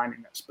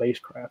redesigning that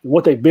spacecraft. And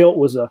what they built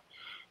was a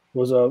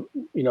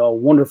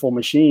wonderful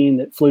machine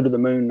that flew to the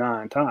moon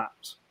 9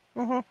 times.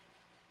 And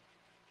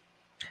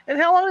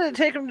how long did it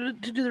take them to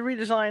do the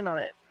redesign on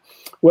it?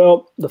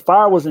 Well, the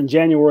fire was in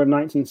January of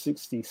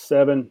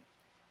 1967.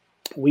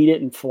 We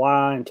didn't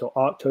fly until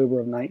October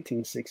of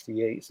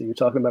 1968. So you're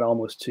talking about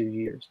almost 2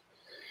 years.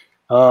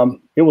 I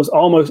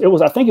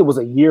think it was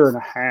a year and a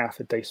half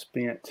that they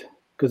spent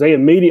because they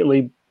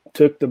immediately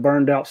took the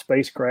burned out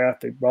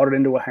spacecraft. They brought it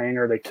into a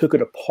hangar. They took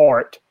it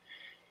apart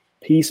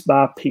piece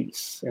by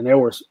piece. And there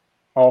was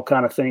all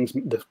kind of things.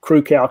 The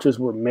crew couches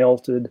were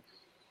melted.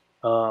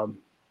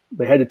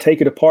 They had to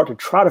take it apart to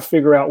try to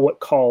figure out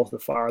what caused the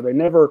fire. They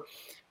never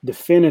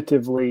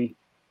definitively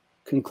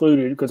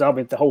concluded because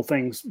the whole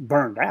thing's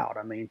burned out.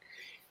 I mean,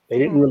 they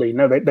didn't really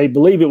know. They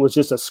believe it was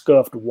just a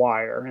scuffed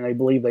wire, and they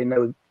believe they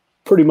know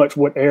pretty much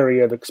what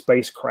area of the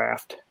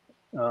spacecraft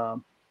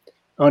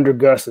under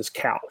Gus's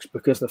couch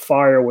because the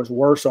fire was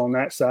worse on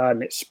that side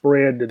and it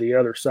spread to the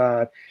other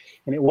side.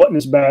 And it wasn't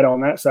as bad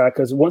on that side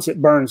because once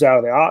it burns out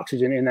of the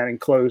oxygen in that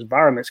enclosed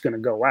environment, it's going to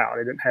go out.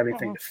 It didn't have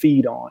anything to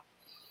feed on.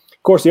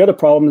 Of course, the other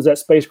problem is that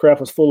spacecraft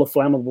was full of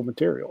flammable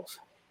materials.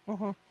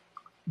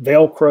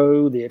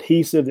 Velcro, the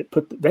adhesive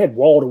they had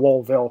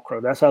wall-to-wall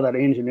Velcro. That's how that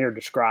engineer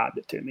described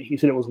it to me. He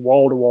said it was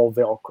wall-to-wall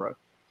Velcro.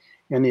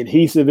 And the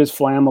adhesive is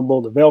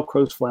flammable. The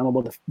Velcro is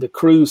flammable. The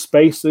crew's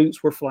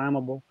spacesuits were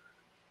flammable.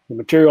 The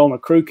material on the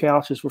crew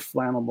couches were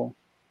flammable.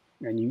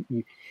 And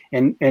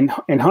and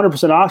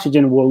 100%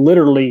 oxygen will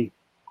literally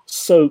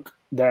soak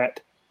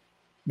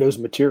those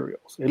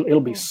materials. It'll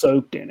be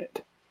soaked in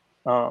it,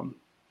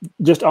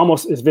 just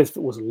almost as if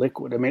it was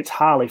liquid. I mean, it's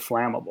highly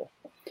flammable.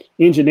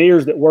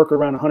 Engineers that work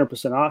around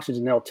 100%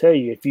 oxygen, they'll tell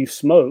you if you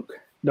smoke,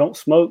 don't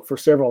smoke for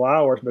several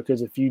hours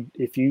because if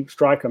you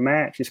strike a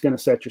match, it's going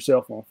to set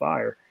yourself on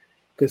fire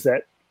because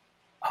that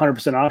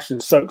 100%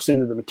 oxygen soaks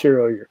into the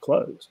material of your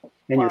clothes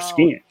and your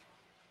skin.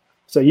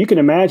 So you can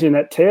imagine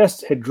that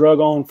test had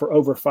drug on for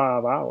over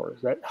 5 hours.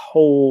 That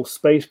whole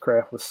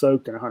spacecraft was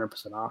soaked in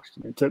 100%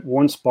 oxygen. It took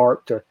one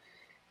spark to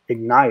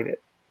ignite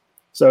it.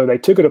 So they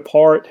took it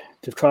apart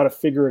to try to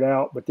figure it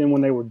out. But then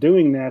when they were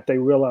doing that, they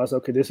realized,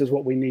 okay, this is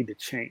what we need to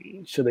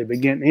change. So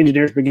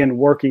engineers began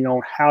working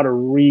on how to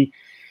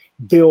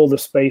rebuild the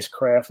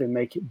spacecraft and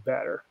make it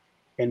better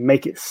and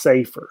make it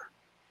safer.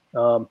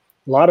 A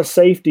lot of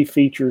safety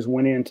features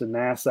went into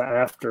NASA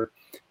after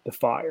the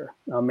fire.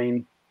 I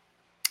mean,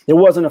 there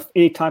wasn't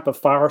any type of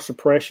fire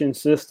suppression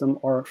system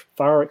or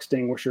fire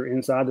extinguisher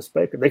inside the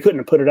spacecraft. They couldn't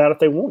have put it out if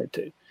they wanted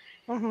to.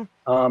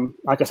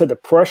 Like I said, the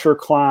pressure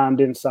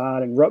climbed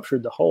inside and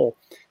ruptured the hole.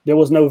 There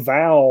was no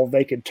valve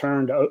they could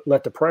turn to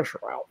let the pressure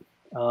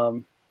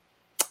out.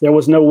 There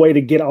was no way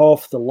to get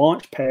off the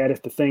launch pad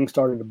if the thing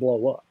started to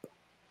blow up.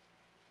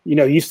 You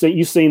know, you've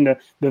seen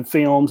the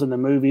films and the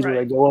movies where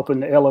they go up in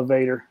the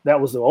elevator. That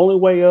was the only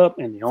way up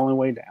and the only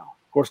way down.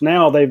 Of course,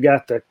 now they've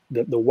got the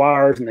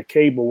wires and the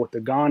cable with the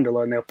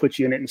gondola, and they'll put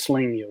you in it and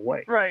sling you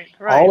away. Right.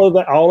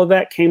 All of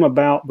that came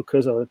about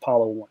because of the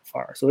Apollo 1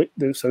 fire.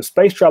 So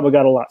space travel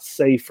got a lot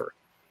safer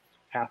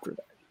after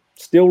that.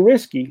 Still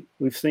risky.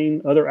 We've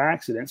seen other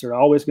accidents. There are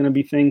always going to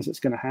be things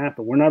that's going to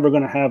happen. We're never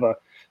going to have a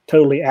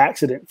totally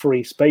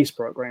accident-free space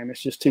program.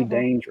 It's just too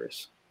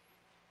dangerous.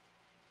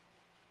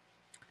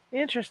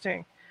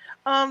 Interesting.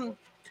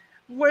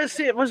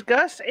 Was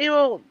Gus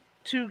able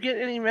to get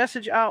any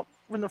message out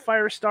when the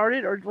fire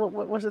started, or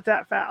was it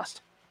that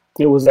fast?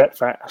 It was that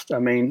fast. I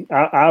mean,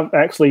 I've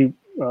actually,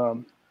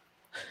 the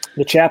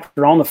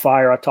chapter on the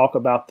fire, I talk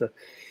about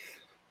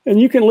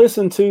and you can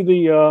listen to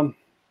the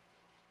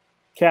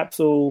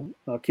capsule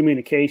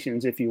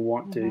communications if you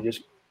want to.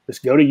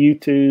 Just go to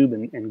YouTube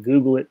and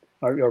Google it,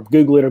 or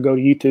Google it, or go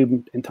to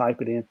YouTube and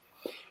type it in,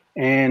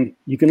 and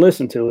you can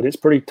listen to it. It's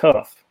pretty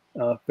tough,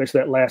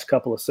 especially that last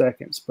couple of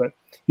seconds. But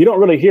you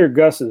don't really hear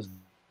Gus's.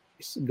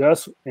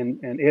 Gus and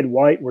Ed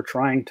White were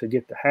trying to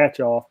get the hatch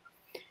off.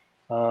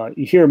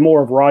 You hear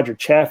more of Roger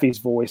Chaffee's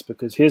voice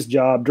because his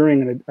job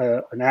during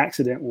an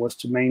accident was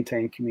to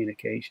maintain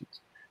communications.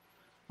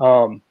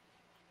 The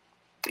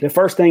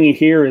first thing you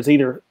hear is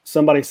either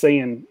somebody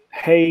saying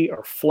 "hey"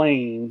 or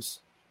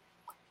 "flames,"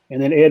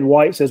 and then Ed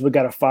White says, "We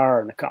got a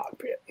fire in the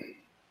cockpit,"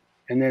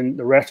 and then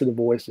the rest of the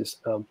voice is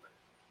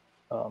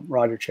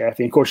Roger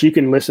Chaffee. And of course, you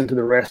can listen to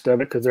the rest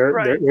of it because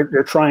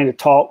they're trying to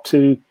talk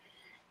to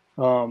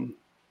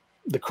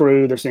the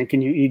crew. They're saying,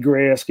 "Can you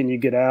egress? Can you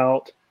get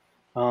out?"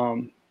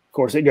 Of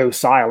course, it goes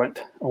silent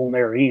on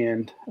their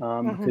end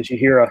because you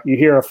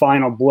hear a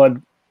final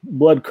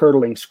blood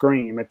curdling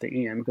scream at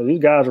the end because these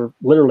guys are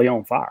literally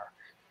on fire.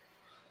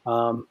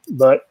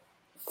 But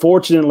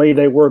fortunately,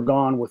 they were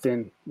gone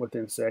within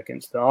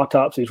seconds. The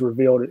autopsies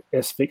revealed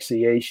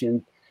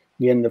asphyxiation.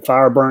 Again, the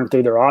fire burned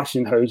through their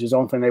oxygen hoses. The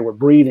only thing they were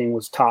breathing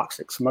was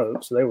toxic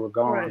smoke, so they were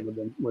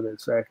gone within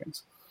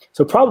seconds.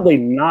 So probably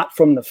not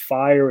from the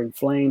fire and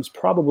flames,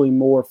 probably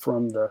more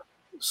from the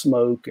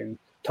smoke and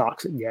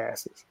toxic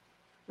gases.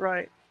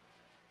 Right.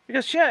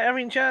 Because,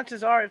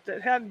 chances are if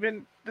it hadn't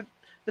been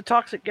the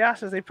toxic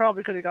gases, they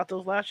probably could have got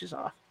those latches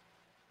off.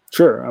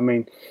 Sure. I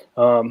mean,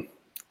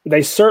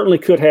 they certainly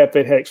could have if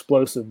they had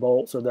explosive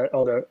bolts or that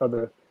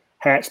other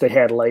hatch they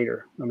had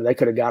later. I mean, they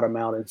could have got them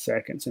out in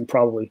seconds and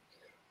probably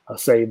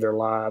saved their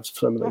lives,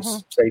 some of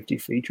those safety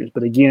features.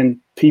 But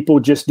again, people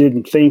just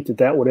didn't think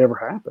that would ever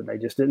happen. They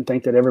just didn't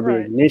think that ever be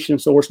an ignition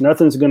source.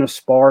 Nothing's going to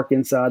spark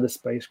inside the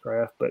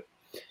spacecraft. But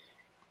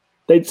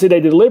they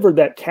delivered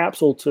that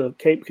capsule to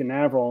Cape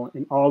Canaveral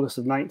in August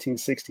of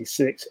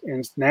 1966,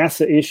 and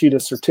NASA issued a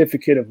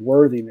certificate of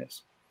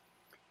worthiness.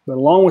 But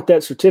along with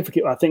that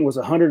certificate, I think was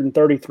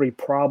 133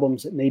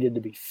 problems that needed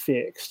to be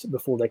fixed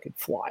before they could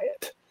fly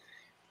it.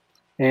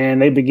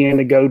 And they began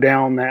to go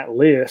down that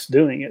list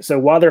doing it. So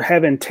while they're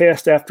having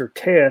test after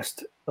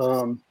test,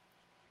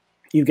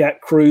 you've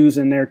got crews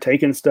in there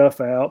taking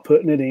stuff out,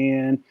 putting it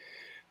in,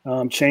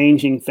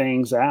 changing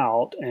things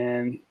out.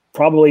 And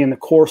probably in the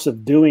course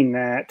of doing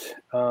that,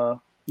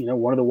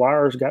 one of the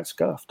wires got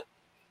scuffed.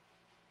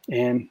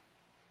 And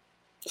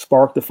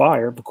sparked the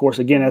fire. Of course,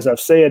 again, as I've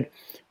said,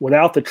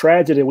 without the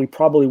tragedy, we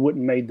probably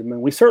wouldn't have made the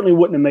moon. We certainly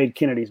wouldn't have made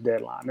Kennedy's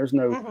deadline. There's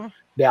no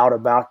doubt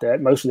about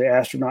that. Most of the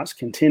astronauts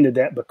contended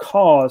that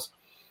because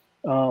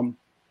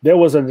there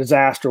was a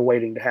disaster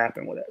waiting to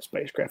happen with that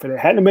spacecraft. If it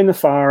hadn't been the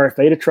fire, if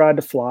they'd have tried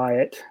to fly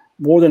it,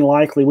 more than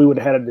likely we would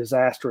have had a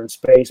disaster in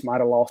space, might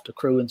have lost a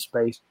crew in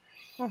space.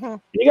 You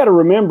got to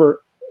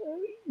remember,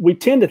 we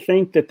tend to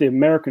think that the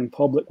American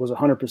public was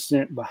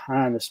 100%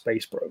 behind the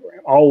space program.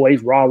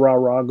 Always rah, rah,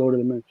 rah, go to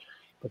the moon.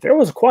 But there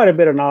was quite a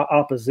bit of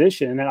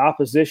opposition, and that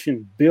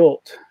opposition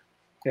built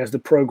as the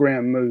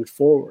program moved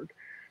forward.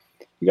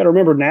 You got to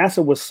remember,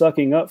 NASA was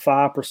sucking up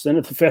 5%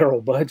 of the federal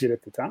budget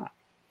at the time,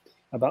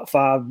 about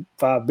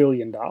 $5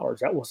 billion.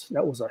 That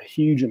was a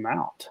huge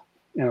amount.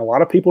 And a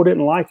lot of people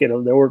didn't like it.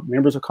 There were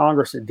members of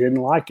Congress that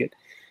didn't like it.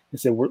 They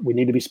said, we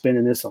need to be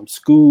spending this on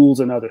schools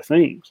and other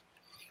things.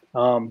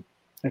 Of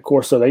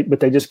course, but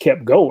they just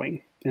kept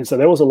going. And so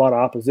there was a lot of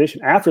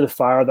opposition. After the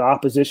fire, the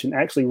opposition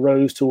actually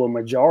rose to a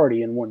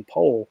majority in one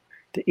poll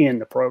to end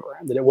the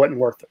program, that it wasn't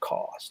worth the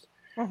cost.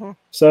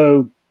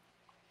 So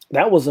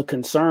that was a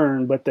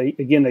concern. But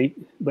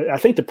but I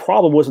think the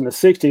problem was in the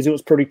 60s, it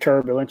was pretty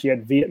turbulent. You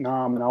had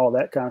Vietnam and all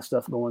that kind of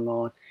stuff going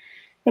on.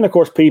 And of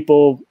course,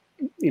 people,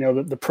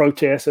 the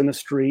protests in the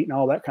street and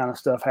all that kind of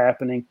stuff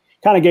happening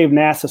kind of gave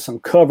NASA some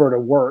cover to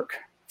work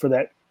for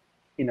that,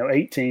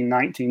 18,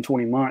 19,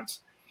 20 months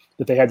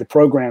that they had the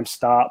program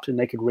stopped and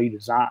they could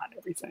redesign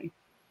everything.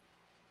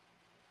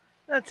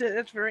 That's it.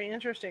 That's very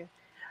interesting.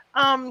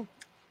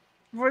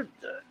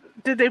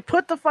 Did they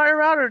put the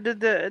fire out, or did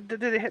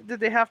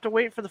they have to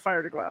wait for the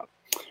fire to go out?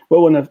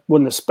 Well,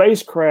 when the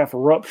spacecraft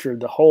ruptured,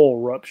 the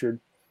hull ruptured.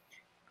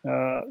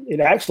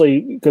 It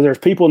actually, because there's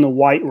people in the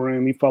White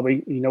Room, you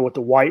probably know what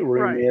the White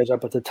Room is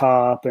up at the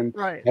top, and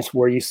that's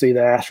where you see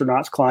the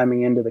astronauts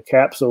climbing into the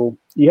capsule.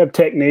 You have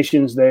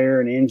technicians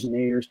there and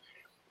engineers.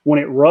 When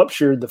it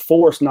ruptured, the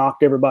force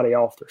knocked everybody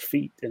off their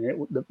feet,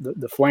 and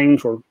the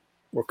flames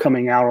were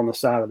coming out on the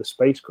side of the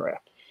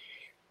spacecraft.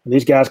 And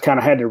these guys kind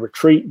of had to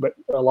retreat, but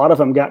a lot of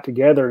them got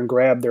together and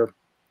grabbed their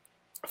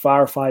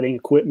firefighting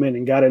equipment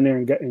and got in there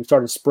and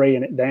started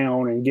spraying it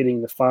down and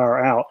getting the fire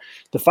out.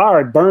 The fire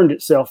had burned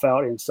itself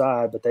out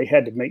inside, but they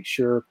had to make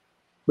sure,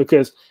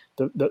 because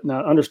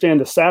now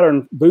understand, the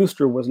Saturn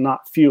booster was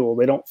not fuel.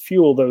 They don't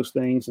fuel those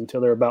things until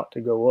they're about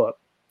to go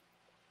up.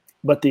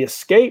 But the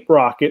escape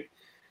rocket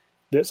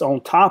that's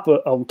on top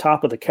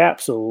of the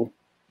capsule,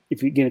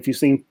 if you've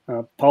seen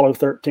Apollo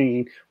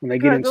 13, when they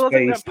get in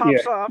space,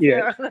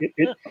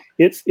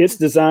 it's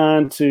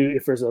designed to,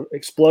 if there's an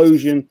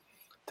explosion,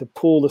 to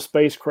pull the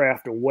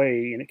spacecraft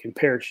away and it can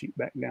parachute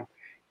back down.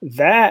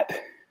 That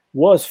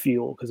was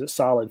fuel because it's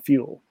solid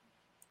fuel.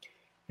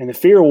 And the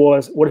fear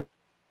was, what if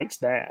it's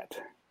that?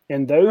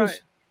 And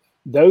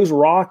those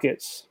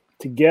rockets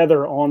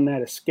together on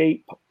that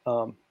escape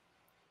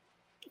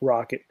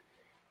rocket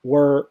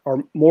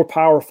are more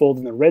powerful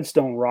than the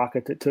Redstone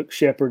rocket that took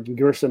Shepard and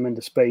Grissom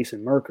into space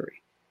and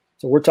Mercury.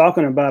 So we're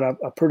talking about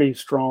a pretty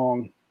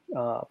strong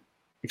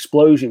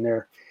explosion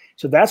there.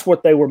 So that's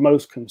what they were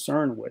most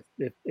concerned with.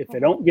 If they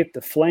don't get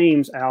the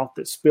flames out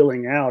that's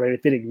spilling out, and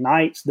if it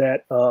ignites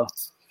that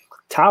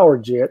tower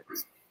jet,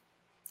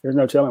 there's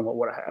no telling what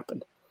would have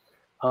happened.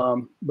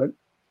 But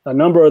a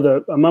number of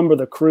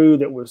the crew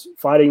that was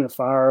fighting the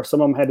fire,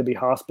 some of them had to be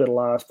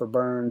hospitalized for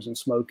burns and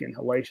smoke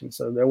inhalation.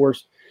 So there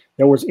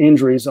was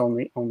injuries on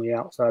the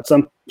outside.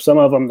 Some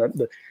of them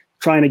that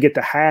trying to get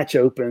the hatch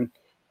open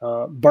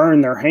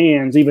burned their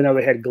hands, even though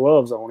they had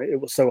gloves on. It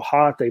was so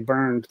hot they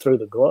burned through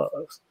the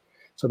gloves.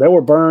 So there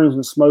were burns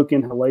and smoke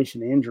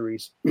inhalation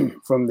injuries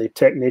from the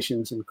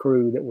technicians and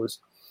crew that was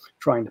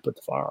trying to put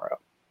the fire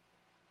out.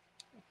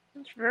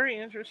 It's very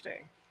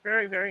interesting.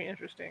 Very, very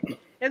interesting.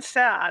 It's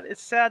sad.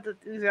 It's sad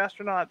that these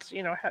astronauts,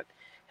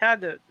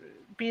 had to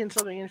be in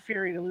something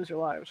inferior to lose their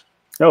lives.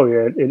 Oh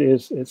yeah, it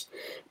is.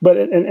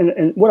 But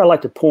what I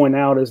like to point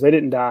out is they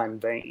didn't die in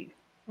vain.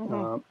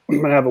 I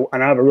have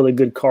a really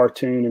good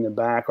cartoon in the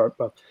back, or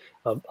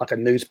like a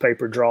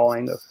newspaper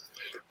drawing of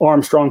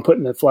Armstrong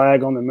putting the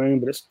flag on the moon,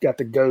 but it's got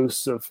the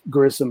ghosts of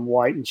Grissom,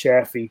 White, and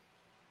Chaffee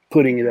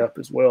putting it up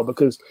as well,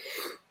 because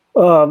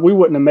we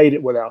wouldn't have made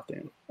it without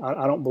them.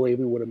 I don't believe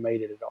we would have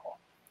made it at all.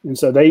 And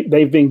so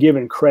they've been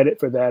given credit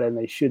for that, and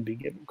they should be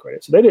given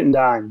credit. So they didn't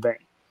die in vain.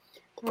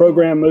 The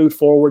program moved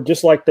forward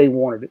just like they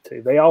wanted it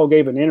to. They all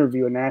gave an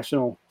interview, a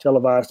national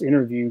televised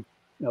interview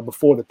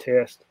before the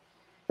test.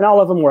 And all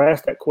of them were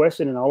asked that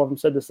question, and all of them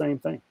said the same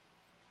thing.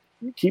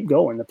 Keep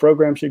going. The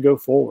program should go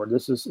forward.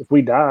 If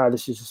we die,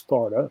 this is just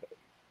part of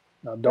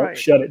it. Don't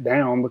shut it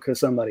down because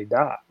somebody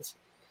dies.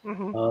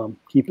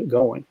 Keep it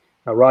going.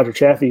 Roger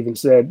Chaffee even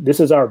said, "This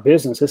is our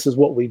business. This is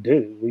what we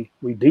do.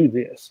 We do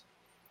this.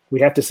 We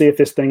have to see if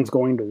this thing's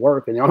going to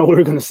work. And the only way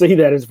we're going to see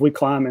that is if we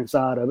climb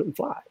inside of it and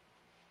fly."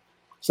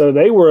 So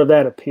they were of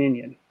that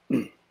opinion.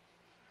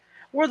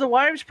 Were the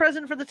wives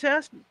present for the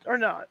test or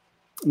not?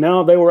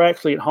 No, they were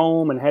actually at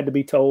home and had to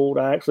be told.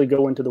 I actually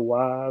go into the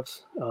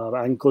wives.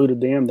 I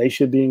included them. They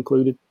should be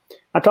included.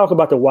 I talk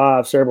about the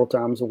wives several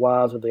times, the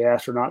wives of the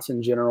astronauts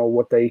in general,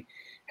 what they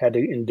had to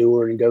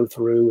endure and go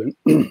through,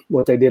 and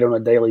what they did on a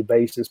daily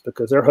basis,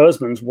 because their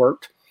husbands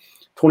worked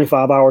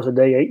 25 hours a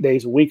day, 8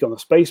 days a week on the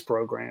space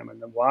program,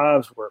 and the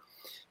wives were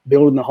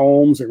building the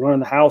homes and running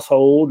the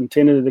household and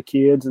tending to the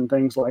kids and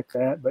things like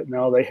that. But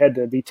no, they had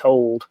to be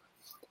told.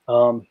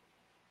 NASA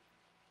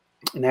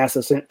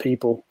sent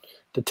people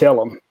to tell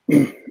them.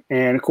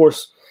 And of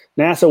course,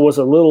 NASA was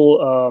a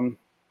little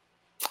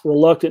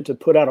reluctant to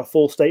put out a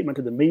full statement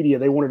to the media.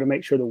 They wanted to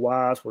make sure the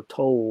wives were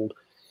told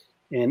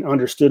and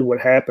understood what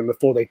happened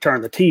before they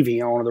turned the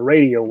TV on or the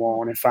radio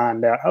on and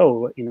find out,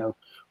 oh,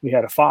 we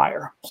had a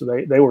fire. So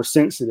they were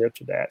sensitive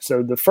to that.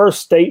 So the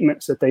first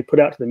statements that they put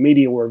out to the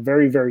media were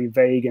very, very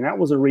vague. And that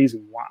was the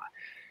reason why.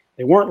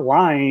 They weren't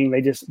lying.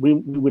 We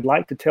would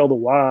like to tell the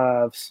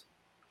wives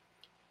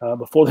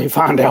before they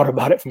find out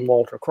about it from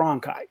Walter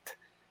Cronkite.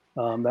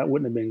 That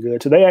wouldn't have been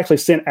good. So they actually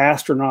sent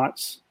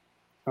astronauts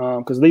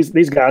because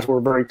these guys were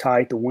very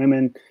tight. The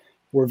women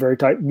were very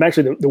tight.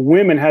 Actually, the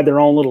women had their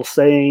own little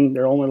saying,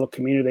 their own little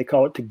community. They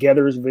call it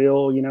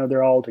Togethersville.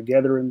 They're all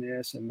together in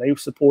this, and they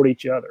support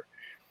each other.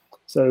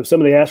 So some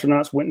of the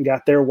astronauts went and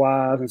got their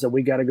wives and said,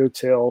 we got to go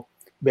tell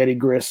Betty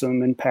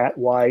Grissom and Pat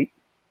White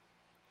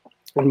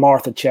and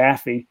Martha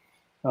Chaffee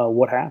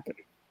what happened.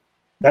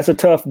 That's a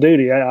tough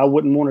duty. I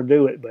wouldn't want to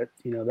do it, but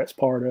that's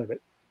part of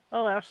it.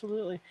 Oh,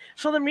 absolutely.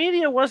 So the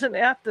media wasn't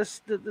at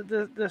this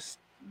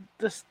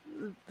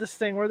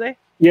thing, were they?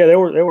 Yeah, there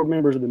were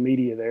members of the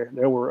media there.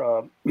 There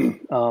were,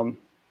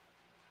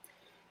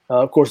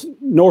 of course,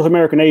 North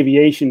American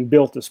Aviation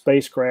built the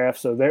spacecraft,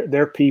 so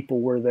their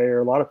people were there.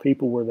 A lot of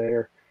people were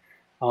there.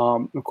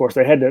 Of course,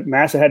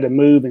 NASA had to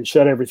move and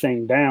shut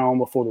everything down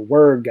before the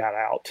word got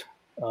out.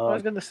 I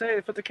was going to say,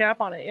 they put the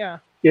cap on it, yeah.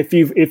 If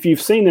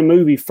you've seen the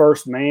movie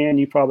First Man,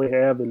 you probably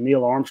have the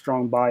Neil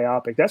Armstrong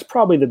biopic. That's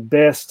probably the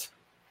best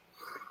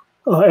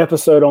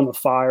episode on the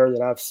fire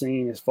that I've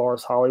seen as far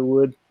as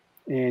Hollywood.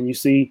 And you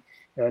see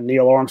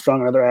Neil Armstrong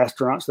and other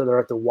astronauts that are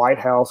at the White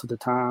House at the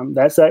time.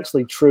 That's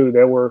actually true.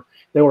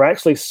 They were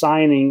actually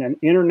signing an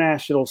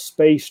international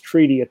space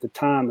treaty at the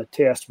time the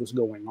test was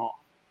going on.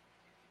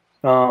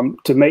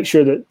 To make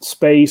sure that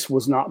space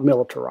was not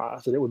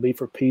militarized, that it would be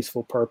for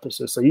peaceful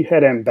purposes. So you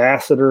had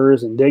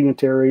ambassadors and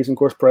dignitaries, and of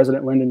course,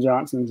 President Lyndon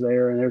Johnson's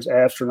there, and there's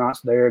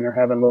astronauts there, and they're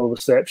having a little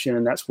reception,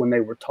 and that's when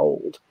they were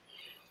told.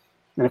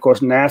 And of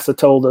course, NASA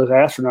told those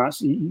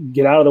astronauts,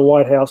 get out of the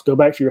White House, go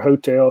back to your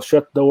hotel,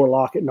 shut the door,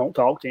 lock it, and don't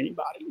talk to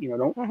anybody.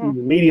 The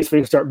media's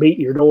going to start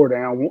beating your door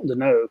down, wanting to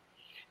know.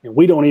 And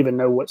we don't even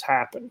know what's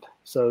happened.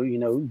 So,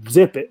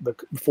 zip it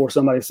before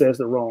somebody says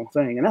the wrong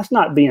thing. And that's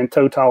not being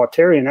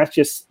totalitarian. That's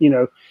just, you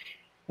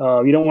don't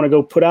want to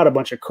go put out a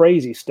bunch of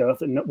crazy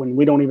stuff when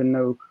we don't even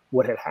know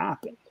what had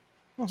happened.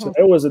 So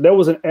there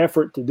was an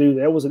effort to do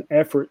that. There was an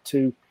effort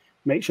to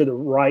make sure the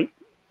right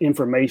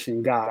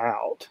information got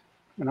out.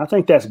 And I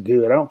think that's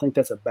good. I don't think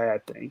that's a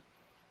bad thing.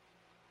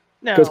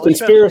 Because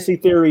conspiracy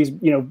theories,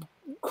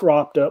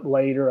 cropped up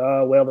later.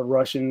 The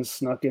Russians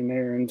snuck in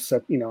there and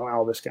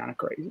all this kind of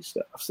crazy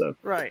stuff. So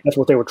that's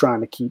what they were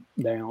trying to keep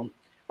down.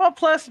 Well,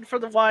 plus for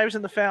the wives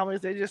and the families,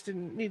 they just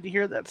didn't need to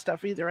hear that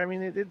stuff either. I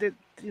mean,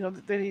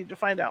 they needed to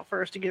find out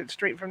first to get it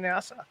straight from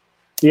NASA.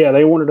 Yeah,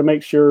 they wanted to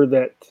make sure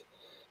that,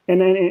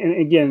 and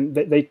again,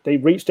 they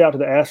reached out to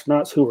the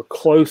astronauts who were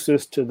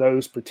closest to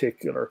those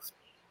particular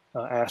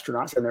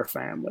astronauts and their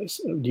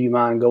families. Do you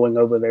mind going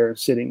over there and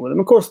sitting with them?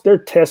 Of course, they're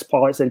test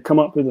pilots. They'd come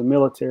up through the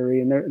military,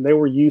 and they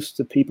were used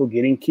to people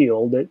getting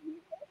killed. It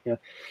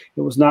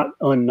was not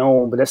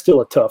unknown, but that's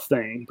still a tough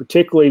thing,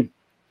 particularly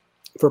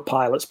for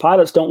pilots.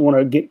 Pilots don't want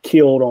to get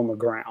killed on the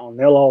ground.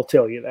 They'll all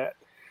tell you that.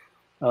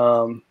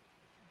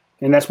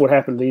 And that's what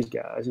happened to these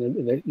guys.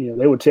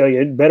 They would tell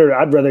you,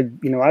 I'd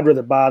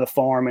rather buy the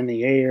farm in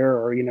the air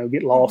or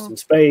get lost in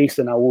space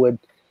than I would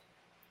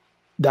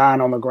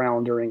dying on the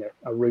ground during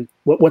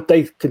what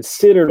they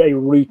considered a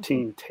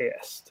routine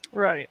test.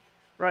 Right.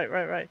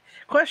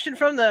 Question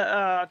from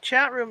the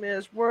chat room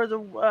is: were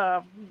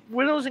the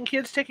widows and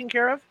kids taken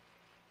care of?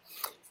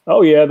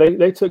 Oh yeah,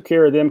 they took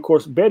care of them. Of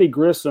course, Betty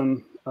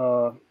Grissom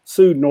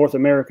sued North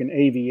American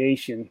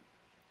Aviation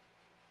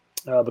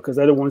because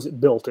they're the ones that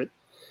built it,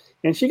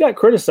 and she got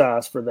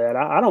criticized for that.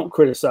 I don't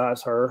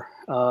criticize her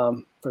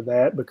for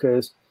that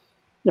because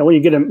when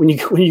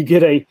you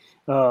get a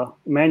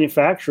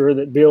manufacturer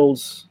that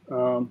builds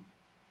a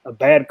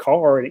bad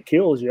car and it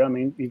kills you, I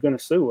mean, you're going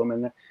to sue them,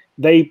 and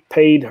they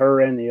paid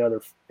her and the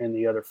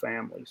other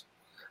families.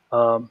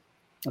 I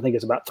think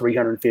it's about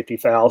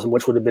 $350,000,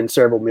 which would have been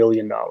several $1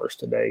 million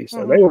today.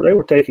 So they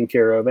were taken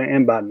care of,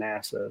 and by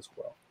NASA as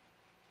well.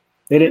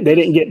 They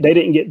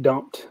didn't get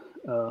dumped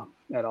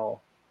at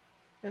all.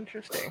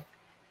 Interesting.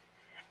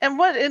 And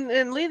what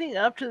in leading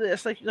up to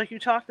this, like you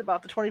talked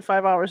about the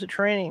 25 hours of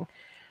training,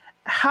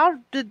 how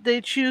did they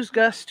choose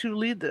Gus to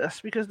lead this?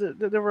 Because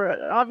there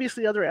were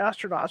obviously other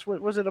astronauts.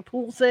 Was it a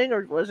pool thing,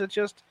 or was it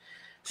just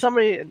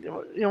somebody,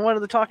 one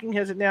of the talking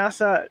heads at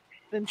NASA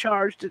in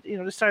charge,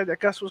 decided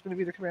that Gus was going to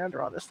be the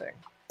commander on this thing?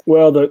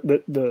 Well,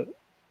 the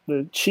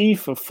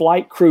chief of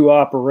flight crew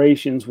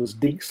operations was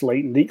Deke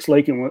Slayton.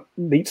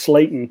 Deke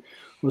Slayton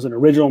was an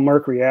original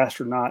Mercury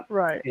astronaut,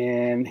 Right.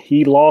 and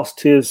he lost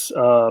his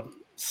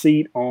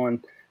seat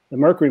on the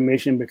Mercury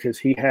mission because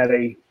he had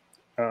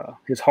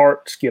his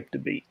heart skipped a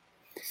beat.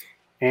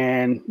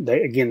 And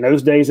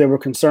those days they were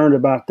concerned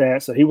about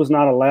that, so he was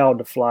not allowed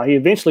to fly. He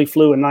eventually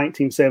flew in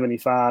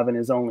 1975 in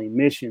his only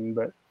mission,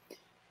 but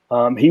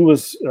he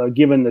was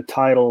given the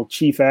title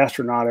chief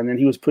astronaut, and then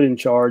he was put in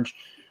charge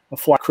of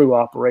flight crew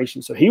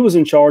operations. So he was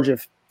in charge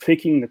of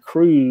picking the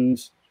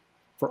crews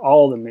for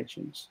all the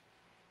missions.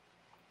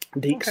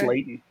 Deke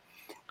Slayton.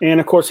 And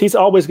of course, he's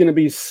always going to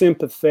be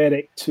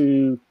sympathetic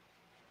to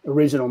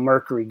original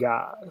Mercury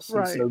guys.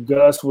 Right. And so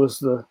Gus was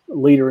the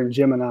leader in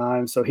Gemini,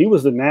 and so he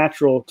was the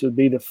natural to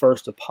be the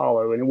first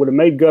Apollo. And it would have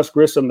made Gus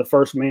Grissom the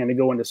first man to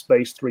go into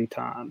space 3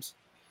 times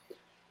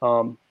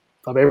of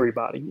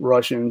everybody,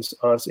 Russians,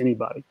 us,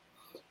 anybody.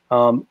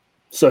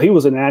 So he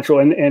was a natural.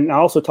 And I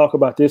also talk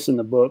about this in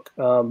the book.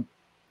 A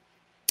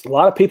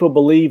lot of people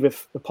believe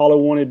if Apollo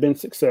 1 had been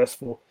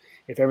successful,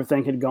 if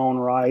everything had gone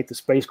right, the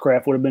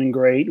spacecraft would have been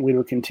great. We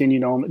would have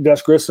continued on.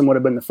 Gus Grissom would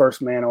have been the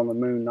first man on the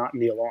moon, not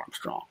Neil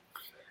Armstrong.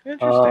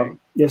 Interesting.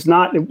 It's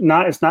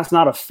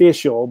not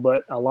official,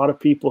 but a lot of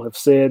people have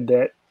said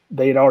that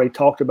they had already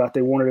talked about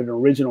they wanted an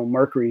original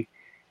Mercury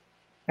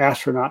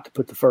astronaut to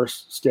put the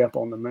first step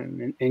on the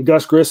moon, and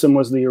Gus Grissom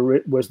was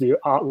the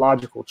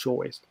logical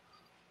choice.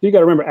 You got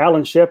to remember,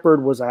 Alan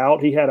Shepard was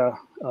out. He had a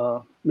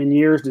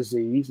Meniere's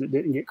disease that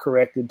didn't get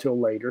corrected till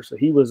later, so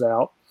he was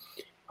out.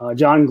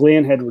 John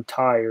Glenn had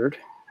retired.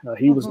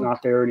 He was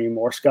not there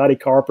anymore. Scotty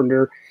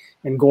Carpenter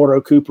and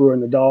Gordo Cooper were in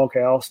the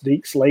doghouse.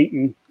 Deke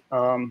Slayton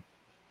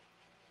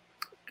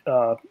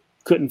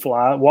couldn't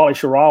fly. Wally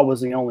Schirra was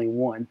the only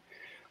one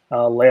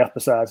left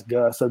besides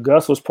Gus. So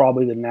Gus was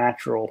probably the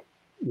natural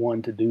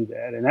one to do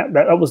that. And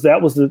that was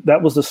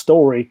the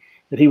story,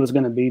 that he was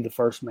going to be the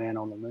first man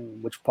on the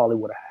moon, which probably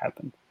would have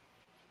happened.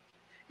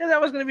 Yeah, that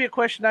was going to be a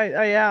question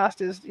I asked,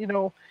 is,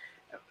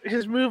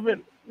 his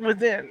movement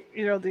within,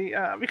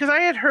 because I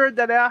had heard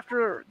that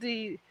after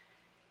the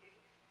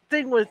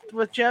thing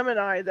with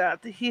Gemini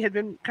that he had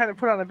been kind of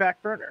put on the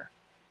back burner.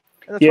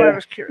 And that's why I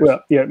was curious.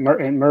 Well,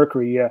 and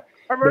Mercury, yeah.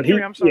 Or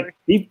Mercury, I'm sorry.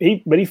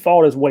 But he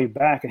fought his way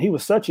back, and he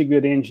was such a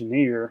good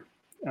engineer.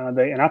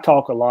 And I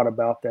talk a lot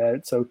about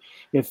that. So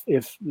if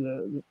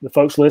the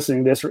folks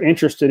listening to this are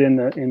interested in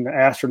the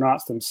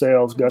astronauts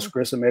themselves, Gus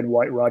Grissom, Ed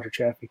White, Roger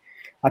Chaffee,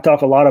 I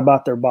talk a lot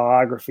about their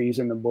biographies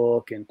in the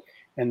book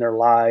and their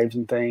lives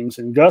and things.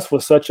 And Gus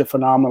was such a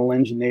phenomenal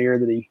engineer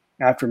that he,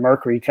 after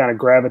Mercury, kind of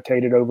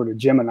gravitated over to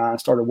Gemini and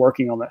started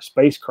working on that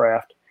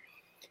spacecraft,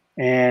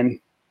 and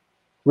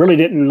really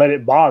didn't let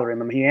it bother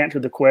him. I mean, he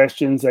answered the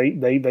questions.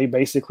 They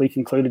basically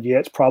concluded, yeah,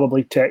 it's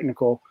probably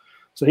technical.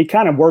 So he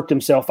kind of worked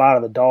himself out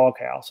of the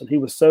doghouse, and he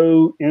was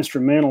so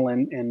instrumental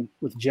in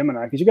with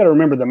Gemini, because you got to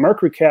remember the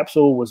Mercury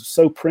capsule was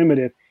so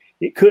primitive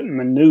it couldn't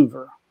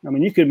maneuver. I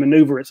mean, you could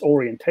maneuver its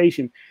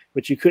orientation,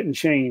 but you couldn't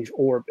change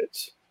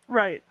orbits.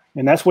 Right.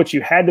 And that's what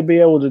you had to be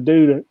able to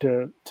do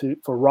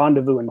for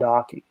rendezvous and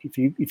docking. If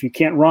you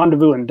can't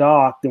rendezvous and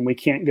dock, then we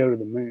can't go to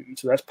the moon.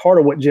 So that's part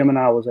of what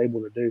Gemini was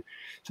able to do.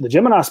 So the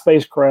Gemini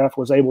spacecraft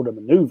was able to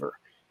maneuver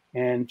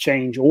and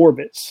change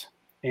orbits,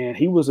 and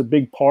he was a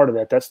big part of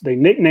that. They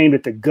nicknamed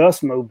it the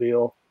Gus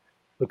Mobile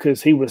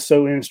because he was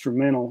so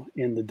instrumental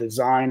in the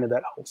design of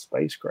that whole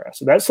spacecraft.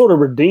 So that sort of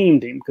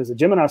redeemed him, because the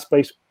Gemini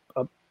space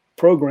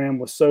program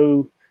was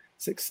so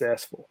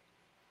successful.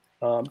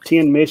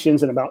 10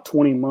 missions in about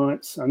 20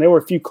 months. And there were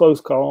a few close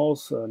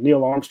calls.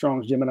 Neil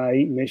Armstrong's Gemini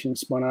 8 mission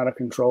spun out of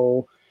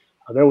control.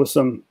 There was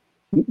some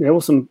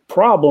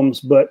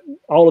problems, but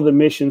all of the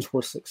missions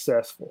were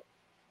successful.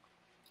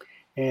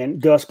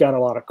 And Gus got a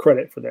lot of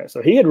credit for that.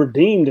 So he had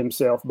redeemed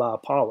himself by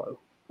Apollo.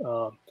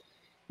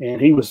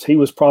 And he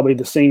was probably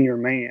the senior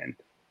man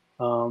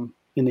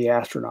in the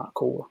astronaut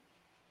corps.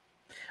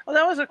 Well,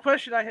 that was a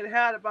question I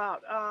had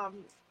about,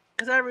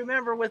 because I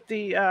remember with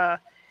the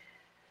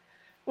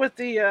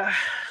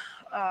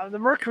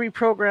Mercury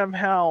program,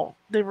 how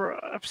they were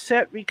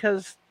upset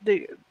because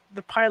the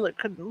pilot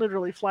couldn't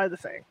literally fly the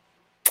thing.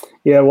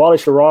 Yeah, Wally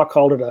Schirra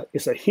called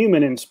it's a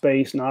human in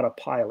space, not a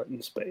pilot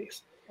in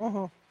space.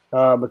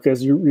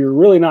 Because you're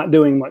really not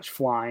doing much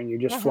flying. You're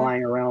just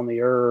flying around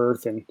the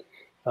Earth. And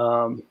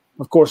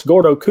of course,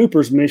 Gordo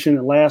Cooper's mission,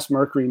 the last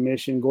Mercury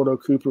mission, Gordo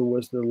Cooper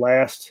was the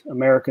last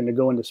American to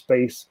go into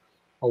space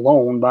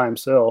alone by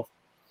himself.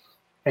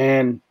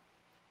 And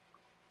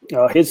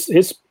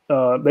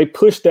they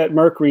pushed that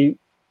Mercury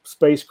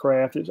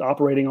spacecraft. It's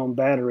operating on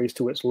batteries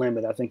to its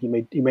limit. I think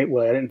I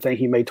didn't think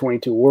he made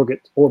 22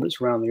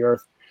 orbits around the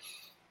Earth,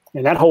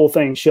 and that whole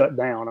thing shut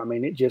down. I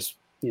mean, it just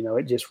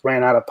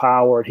ran out of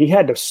power. He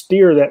had to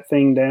steer that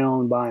thing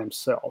down by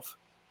himself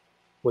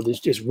with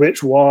his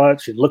rich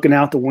watch and looking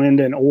out the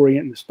window and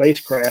orienting the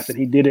spacecraft, and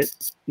he did it,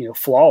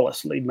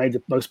 flawlessly. Made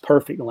the most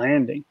perfect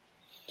landing.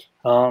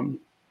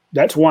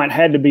 That's why it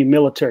had to be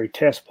military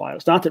test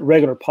pilots. Not that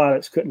regular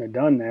pilots couldn't have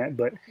done that,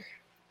 but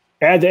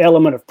add the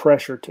element of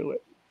pressure to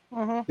it.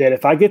 That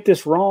if I get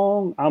this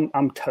wrong,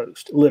 I'm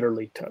toast,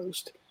 literally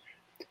toast.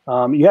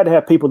 You had to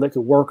have people that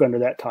could work under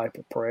that type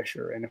of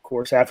pressure. And of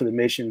course, after the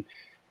mission,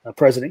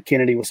 President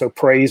Kennedy was so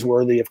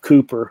praiseworthy of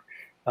Cooper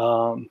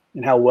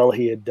and how well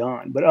he had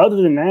done. But other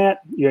than that,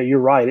 yeah, you're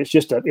right. It's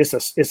just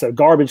it's a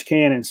garbage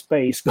can in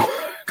space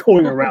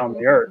going around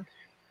the Earth.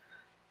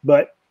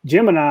 But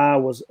Gemini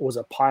was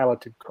a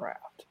piloted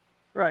craft,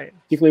 right?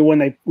 Particularly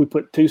when we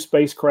put 2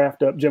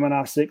 spacecraft up,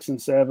 Gemini 6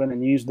 and 7,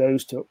 and used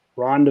those to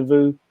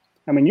rendezvous.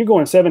 I mean, you're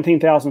going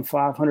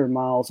 17,500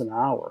 miles an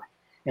hour,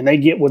 and they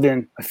get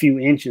within a few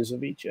inches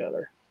of each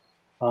other.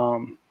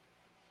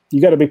 You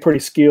got to be pretty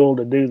skilled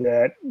to do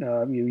that.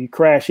 You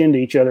crash into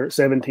each other at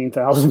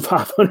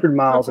 17,500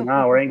 miles an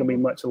hour. Ain't gonna be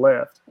much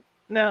left.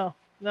 No.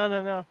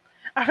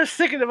 I was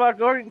thinking about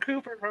Gordon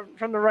Cooper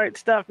from The Right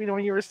Stuff. You know,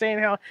 when you were saying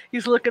how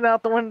he's looking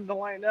out the window to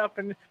line up,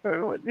 and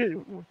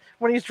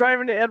when he's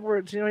driving to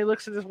Edwards, you know, he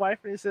looks at his wife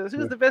and he says,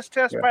 "Who's the best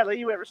test pilot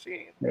you ever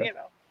seen?" Yeah. You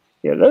know.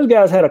 Yeah, those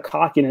guys had a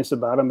cockiness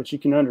about them, but you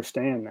can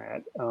understand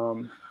that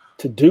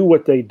to do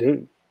what they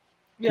do.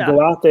 Yeah. To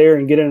go out there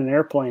and get in an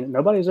airplane that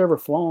nobody's ever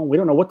flown. We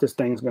don't know what this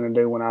thing's going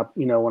to do when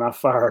I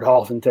fire it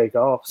off and take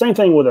off. Same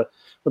thing with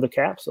a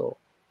capsule.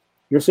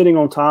 You're sitting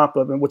on top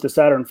of, and with the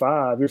Saturn V,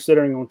 you're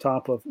sitting on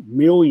top of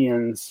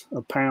millions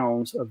of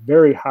pounds of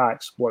very high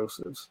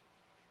explosives.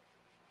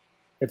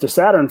 If the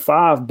Saturn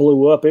V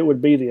blew up, it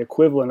would be the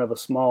equivalent of a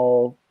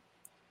small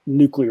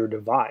nuclear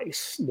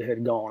device that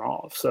had gone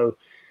off. So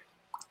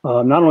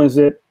not only is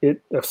it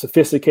a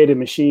sophisticated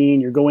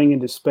machine, you're going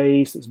into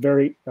space. It's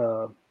very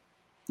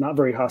not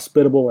very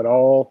hospitable at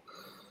all.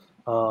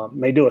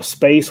 May do a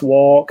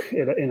spacewalk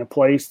in a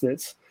place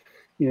that's,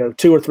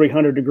 200 or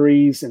 300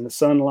 degrees in the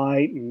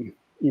sunlight and,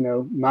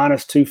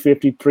 minus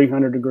 250,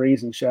 300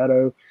 degrees in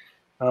shadow.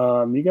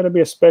 You got to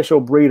be a special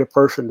breed of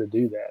person to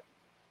do that.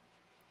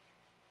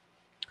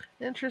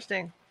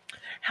 Interesting.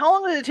 How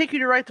long did it take you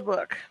to write the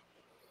book?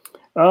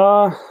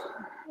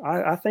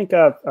 I think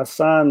I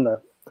signed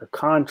the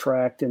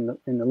contract in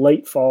the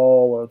late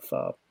fall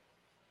of,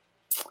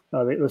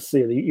 let's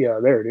see.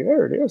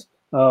 There it is.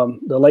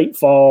 The late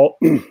fall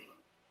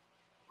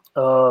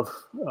of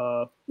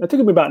it took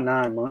me about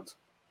 9 months.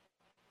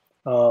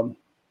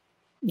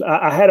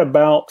 I had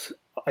about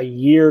a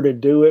year to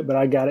do it, but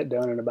I got it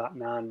done in about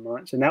 9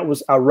 months, and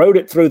I wrote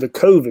it through the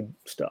COVID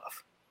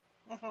stuff.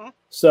 Mm-hmm.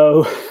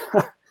 So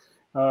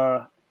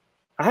I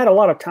had a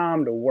lot of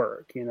time to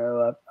work.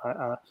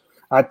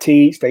 I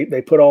teach.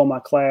 They put all my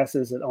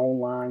classes at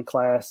online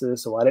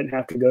classes, so I didn't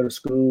have to go to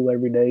school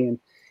every day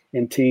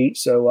and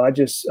teach. So I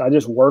just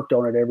worked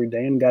on it every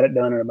day and got it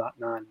done in about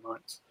 9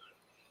 months.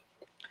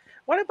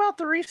 What about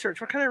the research?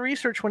 What kind of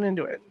research went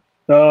into it?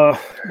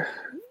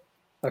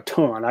 A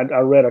ton. I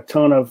read a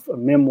ton of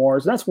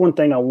memoirs. That's one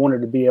thing I wanted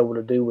to be able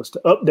to do, was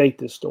to update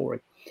this story.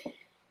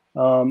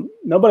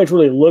 Nobody's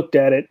really looked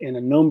at it in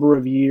a number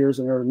of years,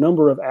 and there are a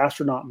number of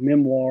astronaut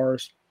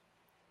memoirs.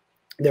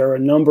 There are a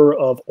number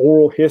of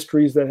oral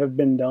histories that have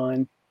been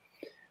done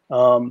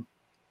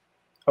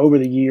over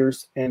the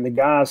years, and the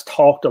guys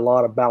talked a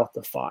lot about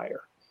the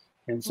fire.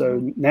 And so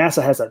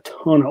NASA has a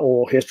ton of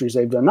oral histories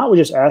they've done, not with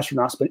just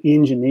astronauts, but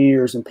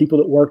engineers and people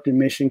that worked in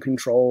mission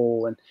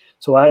control. And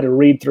so I had to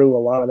read through a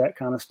lot of that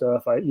kind of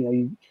stuff. I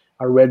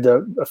read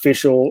the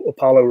official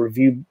Apollo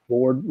Review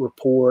Board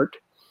report,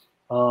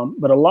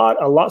 but a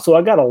lot. So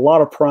I got a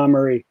lot of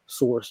primary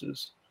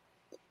sources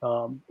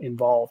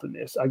involved in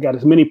this. I got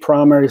as many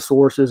primary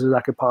sources as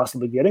I could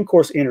possibly get. And of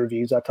course,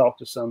 interviews. I talked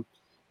to some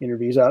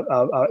interviews. I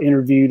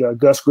interviewed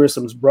Gus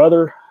Grissom's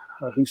brother,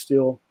 who's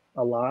still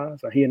alive.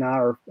 He and I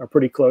are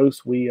pretty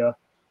close. We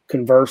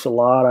converse a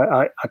lot.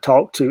 I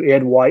talked to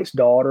Ed White's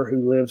daughter,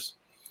 who lives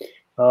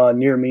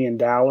near me in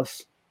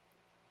Dallas.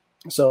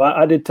 So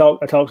I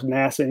talked to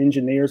NASA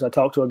engineers. I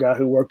talked to a guy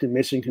who worked in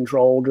mission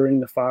control during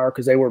the fire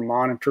because they were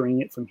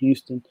monitoring it from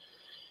Houston.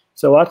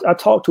 So I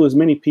talked to as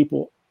many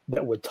people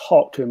that would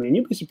talk to me, and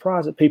you'd be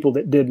surprised at people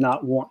that did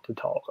not want to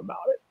talk about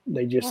it.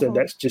 They just said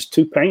that's just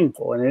too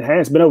painful. And it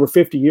has been over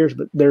 50 years,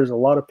 but there's a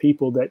lot of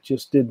people that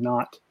just did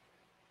not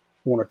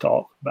want to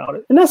talk about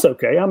it. And that's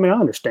okay. I mean, I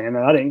understand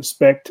that. I didn't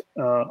expect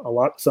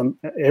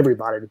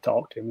everybody to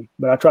talk to me,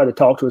 but I tried to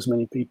talk to as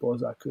many people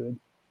as I could.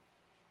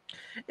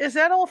 Is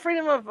that all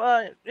freedom of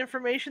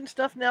information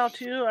stuff now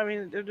too? I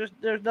mean,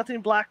 there's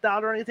nothing blacked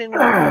out or anything?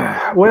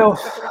 Well,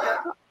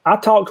 I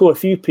talked to a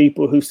few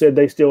people who said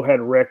they still had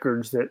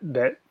records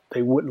that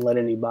they wouldn't let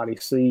anybody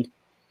see.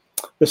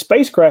 The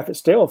spacecraft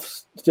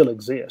itself still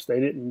exists. They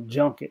didn't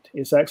junk it.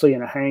 It's actually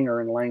in a hangar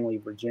in Langley,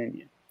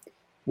 Virginia,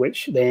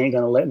 which they ain't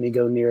going to let me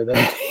go near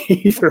that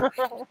either.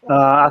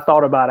 I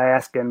thought about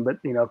asking, but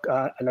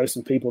I know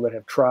some people that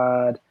have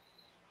tried,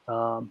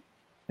 and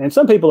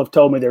some people have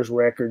told me there's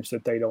records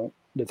that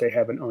they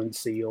haven't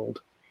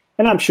unsealed,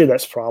 and I'm sure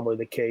that's probably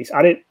the case.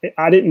 I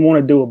didn't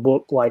want to do a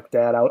book like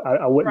that.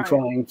 I wasn't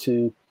trying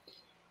to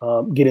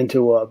get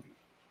into a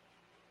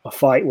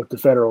fight with the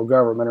federal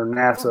government or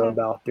NASA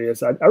about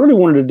this. I really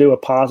wanted to do a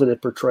positive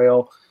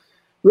portrayal,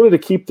 really to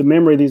keep the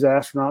memory of these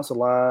astronauts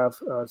alive,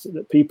 so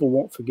that people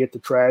won't forget the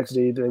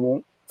tragedy. They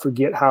won't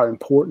forget how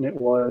important it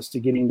was to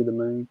getting to the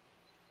moon.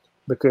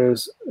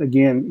 Because,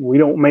 again, we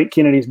don't make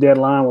Kennedy's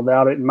deadline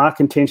without it. And my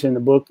contention in the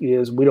book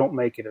is we don't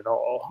make it at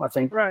all. I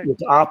think with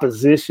the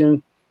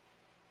opposition,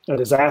 a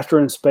disaster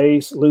in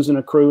space, losing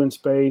a crew in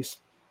space,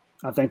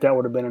 I think that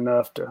would have been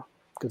enough because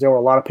there were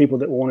a lot of people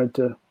that wanted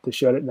to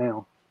shut it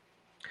down.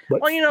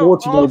 But well,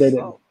 fortunately, they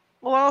didn't.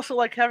 Well, also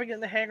like having it in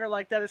the hangar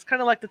like that, it's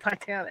kind of like the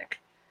Titanic.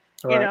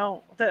 Right.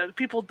 That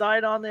people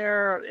died on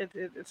there.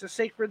 It's a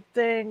sacred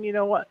thing. You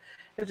know what?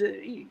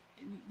 They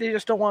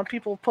just don't want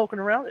people poking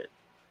around it.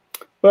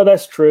 Well,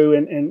 that's true.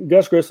 And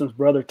Gus Grissom's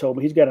brother told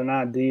me he's got an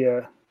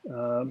idea.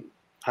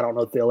 I don't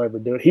know if they'll ever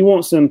do it. He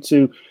wants them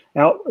to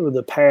out of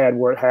the pad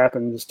where it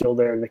happened is still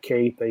there in the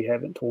Cape. They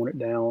haven't torn it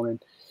down,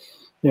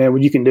 and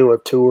when you can do a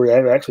tour,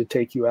 they actually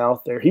take you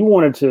out there. He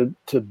wanted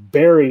to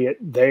bury it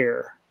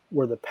there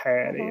where the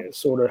pad is,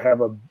 sort of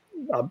have an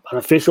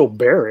official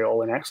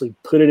burial and actually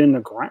put it in the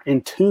ground,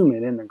 entomb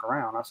it in the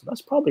ground. I said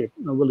that's probably a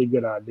really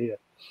good idea.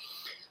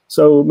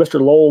 So Mr.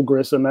 Lowell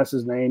Grissom, that's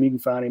his name. You can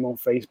find him on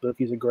Facebook.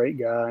 He's a great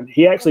guy, and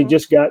he actually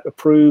just got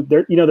approved.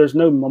 There, there's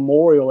no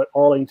memorial at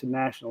Arlington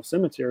National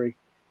Cemetery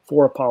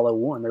for Apollo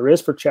 1. There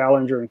is for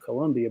Challenger and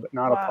Columbia, but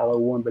not Apollo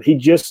 1. But he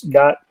just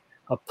got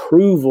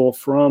approval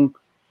from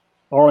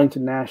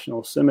Arlington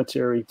National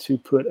Cemetery to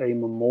put a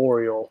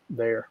memorial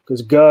there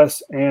because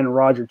Gus and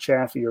Roger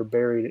Chaffee are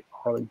buried at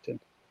Arlington.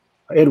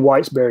 Ed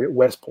White's buried at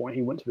West Point.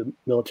 He went to the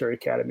military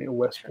academy at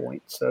West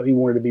Point, so he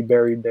wanted to be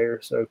buried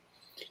there. So,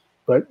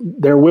 but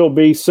there will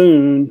be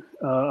soon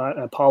an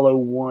Apollo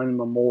 1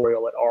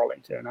 memorial at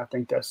Arlington. I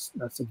think that's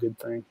a good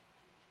thing.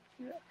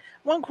 Yeah.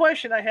 One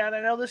question I had,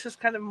 I know this is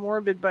kind of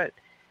morbid, but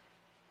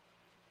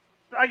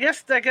I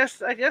guess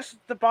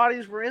the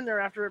bodies were in there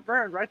after it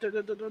burned, right?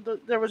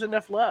 There was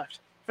enough left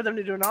for them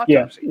to do an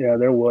autopsy. Yeah,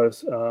 there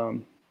was.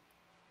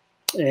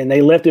 And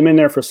they left him in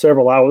there for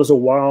several hours. It was a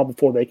while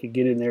before they could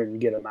get in there and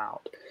get him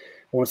out. I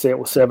want to say it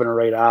was 7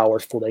 or 8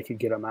 hours before they could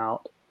get him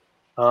out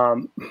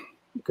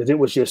because it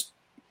was just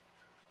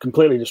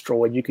completely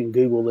destroyed. You can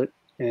Google it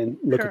and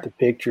look at the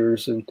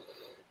pictures, and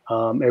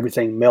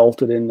everything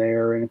melted in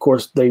there. And, of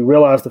course, they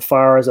realized the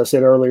fire, as I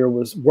said earlier,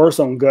 was worse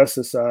on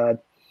Gus's side.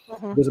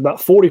 Because about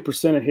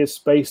 40% of his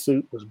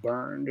spacesuit was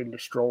burned and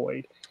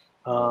destroyed.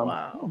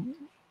 Wow.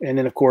 And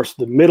then, of course,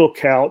 the middle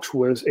couch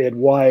was Ed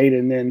White,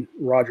 and then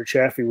Roger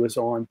Chaffee was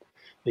on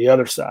the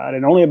other side.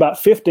 And only about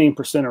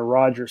 15% of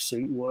Roger's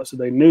suit was. So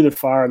they knew the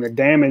fire and the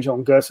damage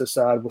on Gus's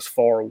side was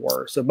far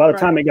worse. So by the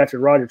time it got to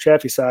Roger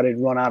Chaffee's side, it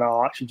run out of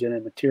oxygen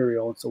and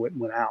material, and so it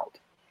went out.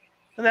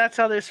 And that's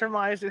how they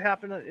surmised it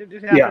happened.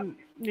 It happened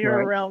near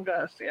around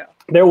Gus. Yeah.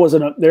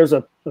 There's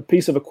a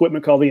piece of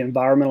equipment called the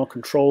environmental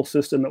control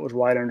system that was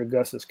right under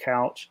Gus's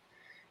couch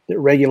that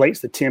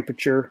regulates the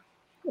temperature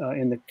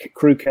in the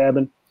crew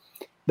cabin.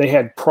 They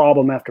had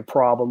problem after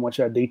problem, which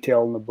I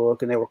detail in the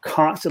book, and they were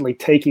constantly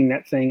taking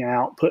that thing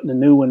out, putting a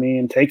new one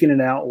in, taking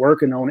it out,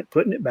 working on it,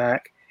 putting it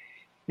back.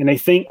 And they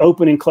think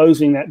opening and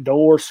closing that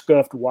door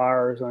scuffed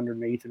wires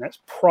underneath, and that's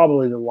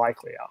probably the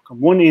likely outcome.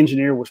 One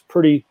engineer was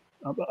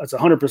it's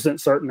 100%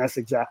 certain that's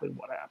exactly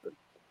what happened.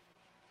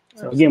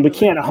 So again, we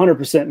can't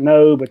 100%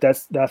 know, but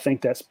I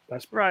think that's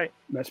right.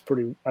 That's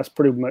pretty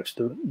much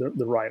the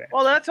right answer.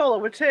 Well, that's all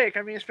it would take.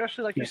 I mean,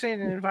 especially like you say,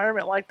 in an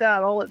environment like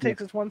that, all it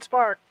takes is one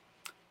spark.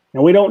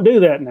 And we don't do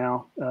that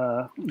now.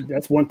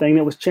 That's one thing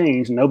that was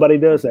changed. Nobody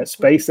does that.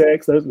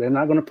 SpaceX, they're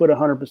not going to put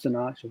 100%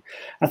 oxygen.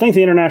 I think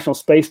the International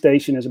Space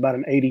Station is about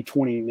an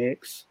 80-20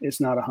 mix. It's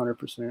not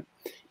 100%.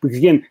 Because,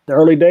 again, the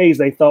early days,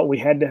 they thought we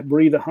had to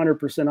breathe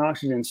 100%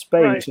 oxygen in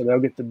space, so they'll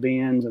get the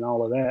bends and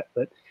all of that.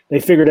 But they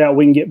figured out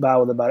we can get by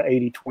with about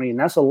 80-20, and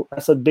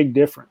that's a big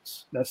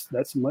difference.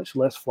 That's much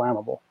less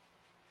flammable.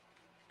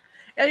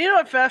 And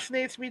what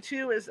fascinates me,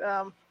 too, is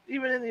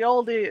even in the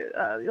old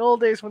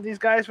days when these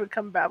guys would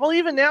come back. Well,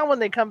 even now when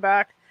they come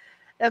back,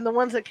 and the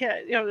ones that can't,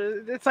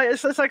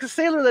 it's like a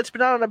sailor that's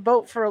been out on a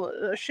boat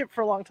for a ship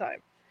for a long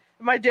time.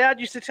 And my dad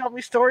used to tell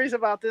me stories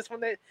about this. When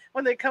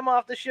they come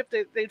off the ship,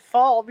 they'd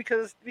fall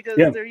because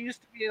they're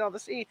used to being on the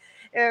sea.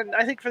 And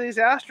I think for these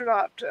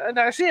astronauts, and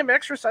I see them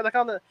exercise, like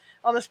on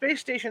the space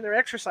station, they're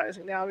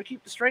exercising now to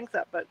keep the strength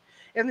up. But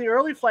in the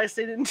early flights,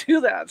 they didn't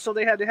do that, so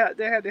they had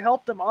to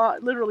help them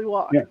literally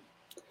walk. Yeah.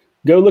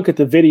 Go look at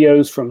the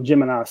videos from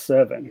Gemini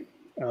 7,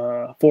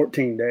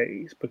 14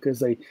 days, because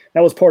that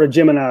was part of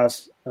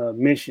Gemini's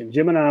mission.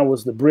 Gemini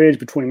was the bridge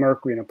between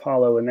Mercury and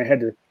Apollo, and they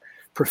had to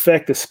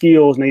perfect the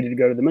skills needed to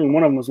go to the moon.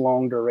 One of them was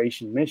long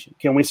duration mission.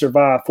 Can we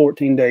survive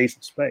 14 days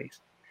in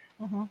space?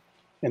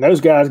 And those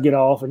guys get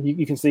off, and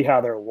you can see how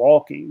they're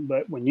walking.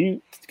 But when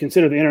you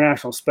consider the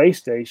International Space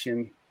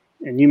Station,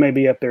 and you may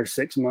be up there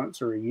 6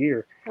 months or a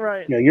year,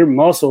 right? Your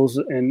muscles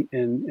and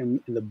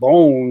the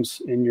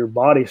bones in your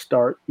body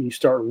start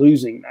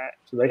losing that.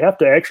 So they have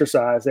to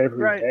exercise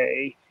every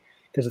day.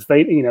 Because if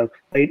they,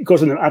 of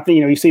course, I think,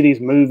 you see these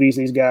movies,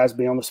 these guys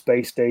be on the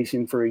space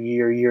station for a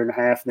year and a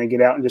half, and they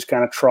get out and just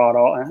kind of trot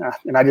off.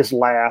 And I just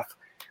laugh.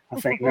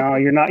 I think, no,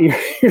 you're not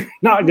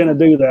going to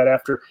do that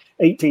after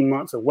 18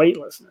 months of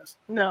weightlessness.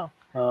 No.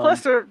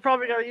 Plus, they're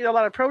probably going to eat a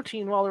lot of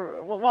protein while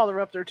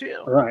they're up there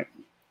too. Right.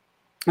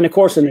 And of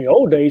course, in the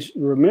old days,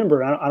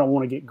 remember, I don't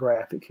want to get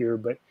graphic here,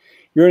 but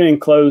you're in an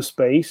enclosed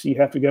space. You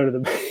have to go to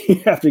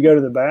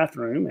the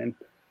bathroom, and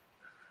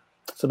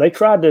so they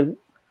tried to,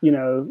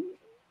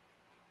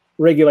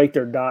 regulate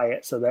their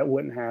diet so that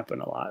wouldn't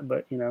happen a lot.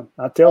 But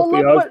I tell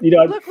people,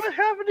 look what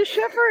happened to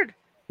Shepard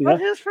on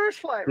his first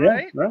flight,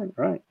 right? Yeah,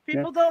 right.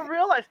 People don't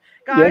realize,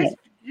 guys.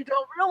 You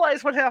don't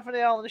realize what happened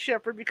to Alan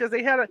Shepard because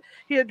he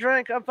had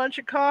drank a bunch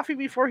of coffee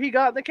before he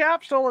got in the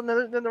capsule, and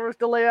then there was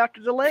delay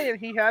after delay, and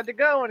he had to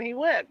go, and he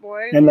went,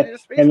 boy. And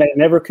they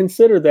never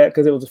considered that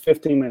because it was a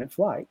 15-minute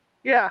flight.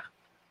 Yeah.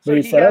 So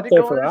he sat up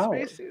there for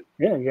hours.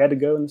 Yeah, he had to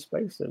go in the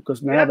spacesuit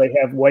because now they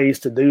have ways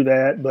to do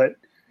that, but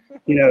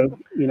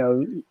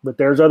but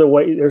there's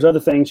other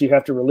things you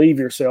have to relieve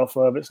yourself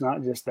of. It's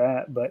not just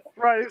that, but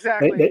right,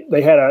 exactly.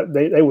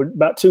 They would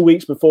about 2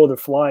 weeks before the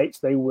flights,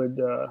 they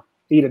would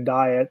eat a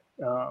diet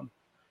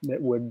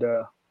that would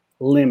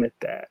limit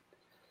that.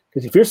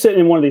 Because if you're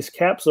sitting in one of these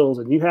capsules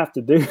and you have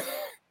to do,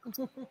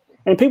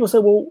 and people say,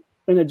 well,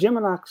 in a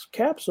Gemini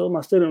capsule,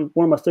 one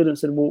of my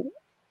students said, well,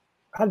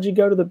 how did you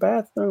go to the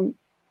bathroom?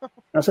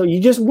 I said,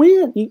 you just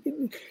went.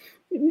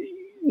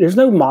 There's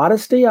no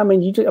modesty. I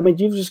mean, you've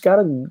just got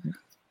to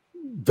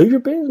do your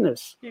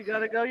business. You got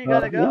to go. You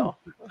got to go.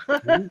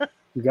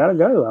 You got to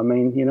go. I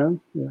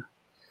mean, yeah.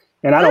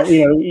 And I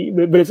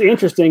don't, but it's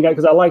interesting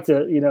because I like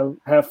to,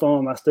 have fun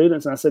with my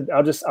students. And I said,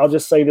 I'll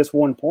just say this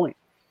one point.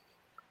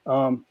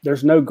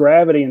 There's no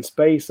gravity in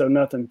space, so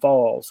nothing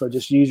falls. So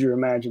just use your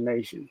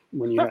imagination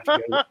when you have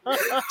to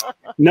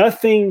go.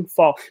 Nothing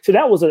falls. So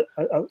that was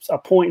a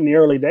point in the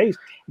early days.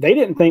 They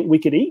didn't think we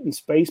could eat in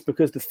space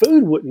because the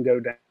food wouldn't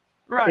go down.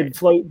 Right. It'd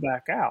float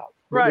back out.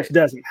 Right. Which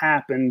doesn't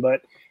happen,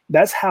 but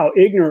that's how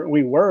ignorant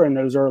we were in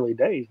those early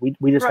days.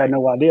 We just had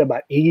no idea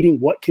about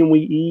eating. What can we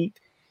eat?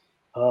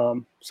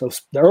 So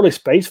the early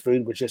space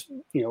food was just,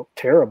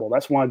 terrible.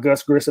 That's why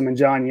Gus Grissom and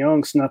John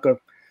Young snuck a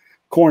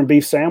corned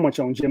beef sandwich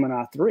on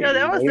Gemini 3. Yeah,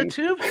 that was the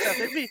tube stuff.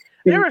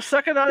 They were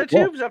sucking on the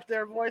tubes up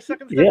there, boy,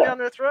 sucking stuff down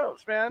their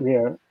throats, man.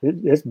 Yeah,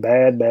 it's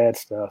bad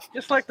stuff.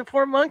 Just like the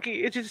poor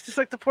monkey. It's just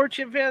like the poor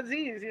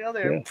chimpanzees,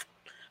 they're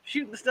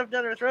shooting the stuff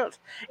down their throats.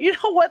 You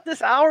know what?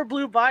 This hour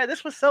blew by.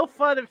 This was so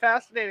fun and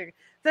fascinating.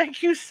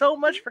 Thank you so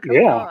much for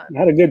coming on. I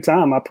had a good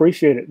time. I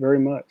appreciate it very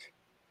much.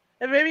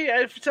 And maybe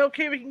if it's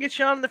okay, we can get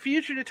you on in the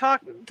future to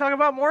talk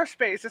about more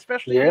space,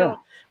 especially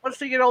once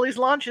they get all these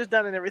launches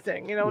done and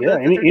everything.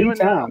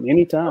 Anytime.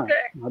 Okay.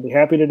 I'll be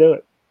happy to do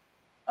it.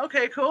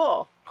 Okay,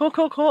 cool.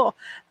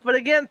 But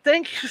again,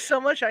 thank you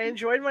so much. I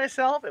enjoyed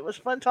myself. It was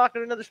fun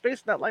talking to another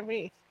space nut like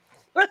me.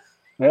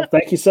 Well,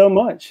 thank you so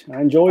much.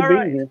 I enjoyed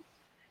being here.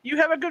 You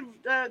have a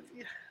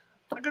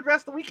good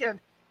rest of the weekend.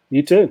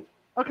 You too.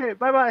 Okay,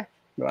 bye-bye.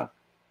 Bye.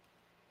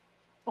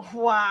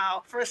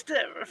 Wow, for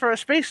a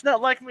space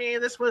nut like me,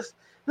 this was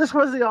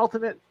the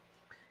ultimate.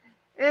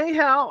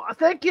 Anyhow,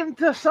 thank you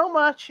so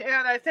much,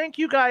 and I thank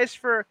you guys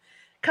for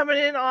coming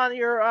in on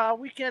your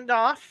weekend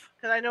off,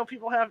 because I know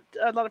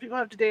a lot of people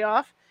have today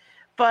off,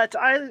 but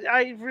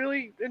I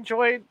really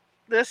enjoyed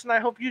this, and I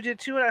hope you did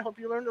too, and I hope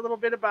you learned a little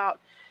bit about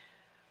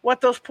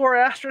what those poor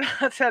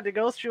astronauts had to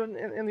go through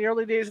in the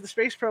early days of the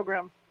space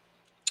program,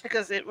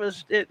 because it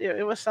was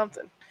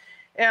something.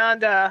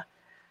 And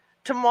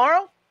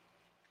tomorrow,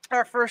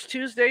 our first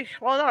Tuesday,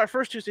 well, not our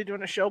first Tuesday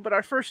doing a show, but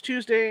our first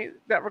Tuesday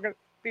that we're going to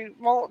be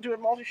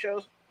doing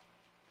multi-shows,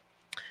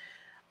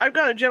 I've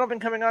got a gentleman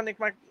coming on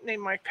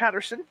named Mike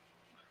Patterson,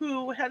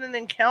 who had an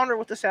encounter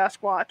with the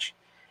Sasquatch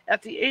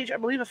at the age, I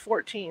believe, of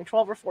 12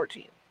 or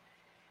 14.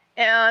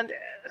 And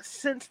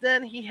since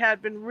then, he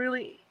had been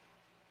really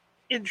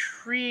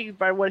intrigued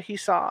by what he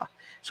saw.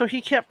 So he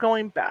kept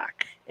going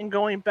back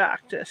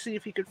to see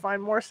if he could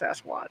find more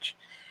Sasquatch.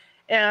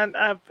 And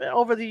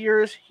over the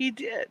years, he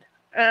did.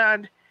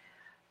 And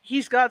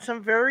he's got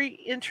some very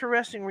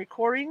interesting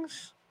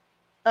recordings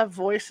of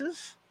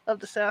voices of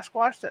the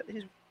Sasquatch that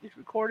he's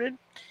recorded.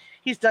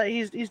 He's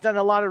done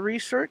a lot of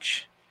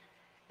research,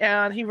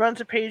 and he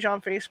runs a page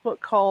on Facebook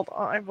called,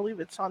 I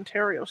believe it's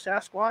Ontario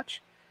Sasquatch.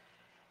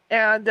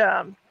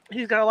 And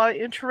he's got a lot of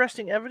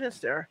interesting evidence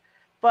there.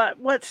 But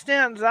what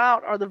stands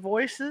out are the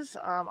voices.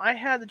 I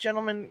had the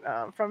gentleman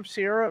from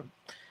Sierra,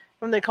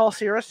 when they call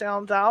Sierra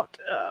Sounds out,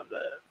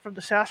 from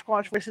the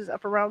Sasquatch voices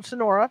up around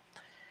Sonora,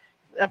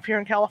 up here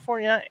in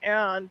California.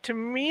 And to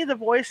me, the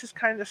voices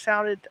kind of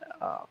sounded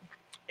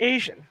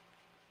Asian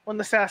when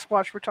the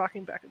Sasquatch were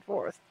talking back and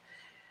forth.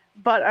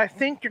 But I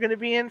think you're going to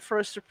be in for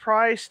a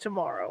surprise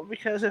tomorrow,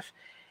 because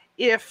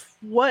if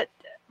what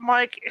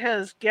Mike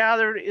has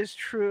gathered is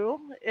true,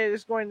 it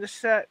is going to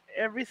set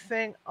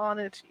everything on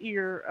its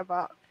ear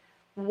about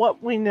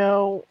what we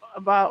know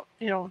about,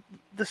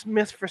 this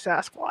myth for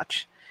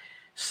Sasquatch.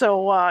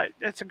 So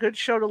it's a good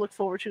show to look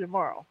forward to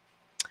tomorrow.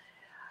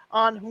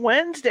 On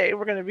Wednesday,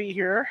 we're going to be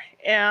here,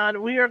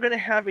 and we are going to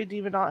have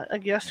a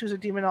guest who's a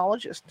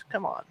demonologist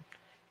come on.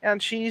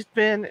 And she's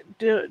been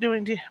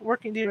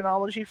working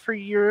demonology for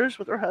years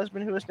with her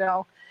husband, who has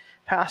now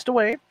passed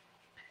away.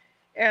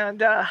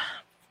 And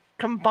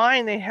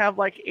combined, they have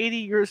like 80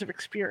 years of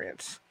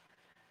experience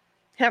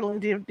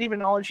handling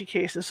demonology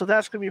cases. So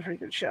that's going to be a pretty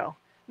good show.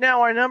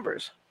 Now, our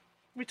numbers.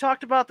 We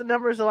talked about the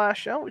numbers the last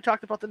show. We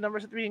talked about the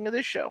numbers at the beginning of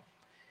this show.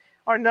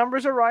 Our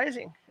numbers are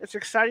rising. It's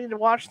exciting to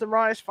watch them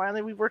rise.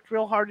 Finally, we worked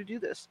real hard to do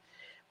this.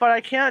 But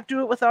I can't do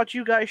it without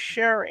you guys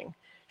sharing.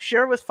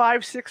 Share with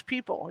 5, 6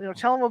 people.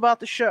 Tell them about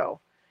the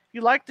show.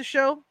 You like the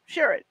show,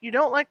 share it. You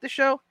don't like the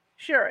show,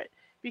 share it.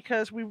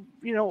 Because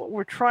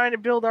we're trying to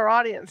build our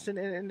audience,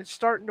 and it's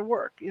starting to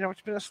work.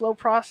 It's been a slow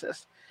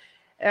process,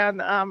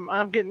 and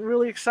I'm getting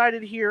really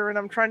excited here, and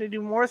I'm trying to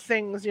do more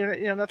things.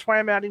 That's why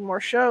I'm adding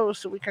more shows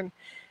so we can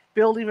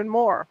build even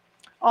more.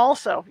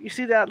 Also, you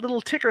see that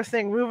little ticker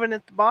thing moving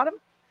at the bottom?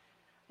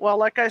 Well,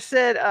 like I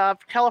said,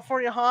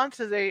 California Haunts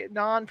is a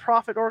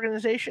non-profit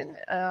organization,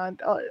 and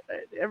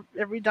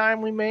every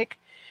dime we make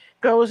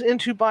goes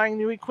into buying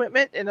new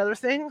equipment and other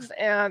things,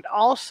 and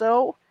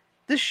also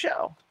this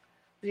show.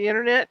 The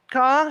internet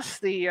costs,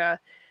 the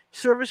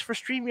service for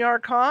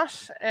StreamYard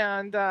costs,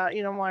 and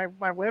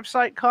my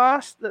website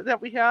costs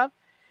that we have.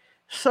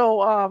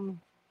 So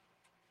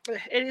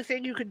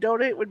anything you could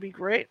donate would be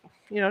great,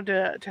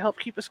 to help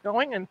keep us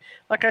going. And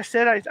like I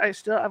said, I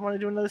want to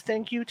do another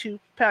thank you to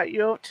Pat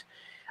Yote,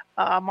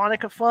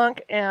 Monica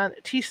Funk, and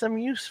Tisa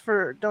Muse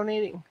for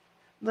donating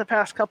the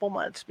past couple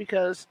months,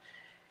 because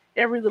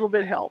every little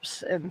bit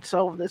helps, and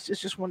so this is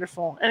just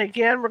wonderful. And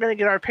again, we're going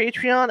to get our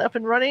Patreon up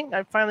and running.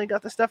 I finally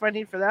got the stuff I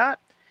need for that.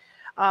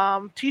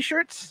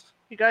 T-shirts,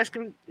 you guys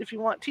can, if you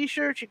want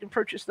T-shirts, you can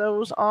purchase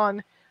those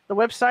on the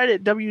website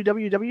at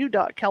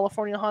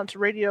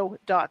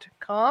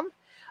www.californiahauntsradio.com.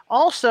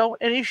 Also,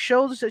 any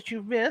shows that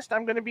you've missed,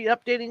 I'm going to be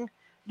updating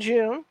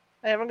June.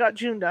 I haven't got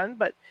June done,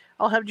 but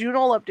I'll have June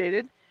all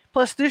updated.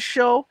 Plus this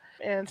show,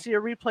 and see a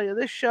replay of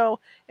this show,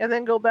 and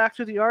then go back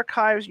to the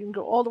archives. You can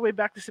go all the way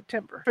back to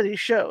September for these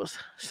shows.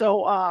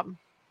 So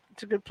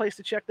it's a good place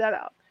to check that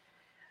out.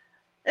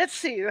 Let's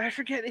see, did I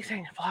forget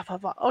anything? Blah, blah,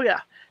 blah. Oh,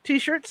 yeah,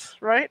 T-shirts,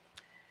 right?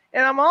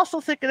 And I'm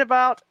also thinking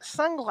about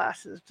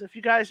sunglasses. If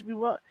you guys be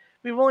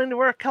willing to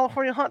wear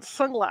California Haunts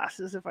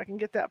sunglasses, if I can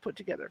get that put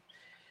together.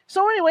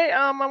 So anyway,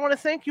 I want to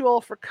thank you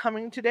all for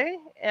coming today,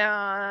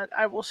 and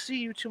I will see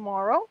you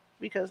tomorrow,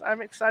 because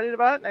I'm excited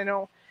about it. I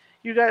know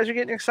you guys are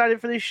getting excited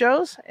for these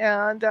shows,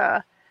 and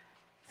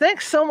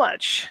thanks so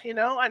much.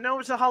 I know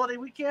it's a holiday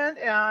weekend,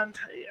 and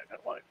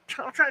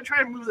I'm trying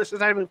to move this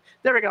as I move.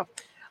 There we go.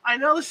 I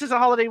know this is a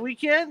holiday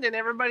weekend, and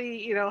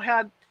everybody,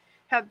 had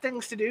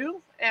things to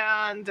do,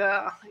 and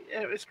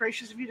it was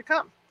gracious of you to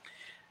come.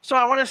 So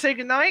I want to say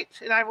goodnight,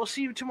 and I will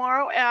see you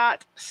tomorrow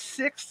at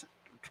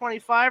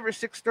 6:25 or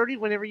 6:30,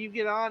 whenever you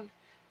get on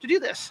to do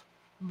this.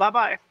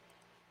 Bye-bye.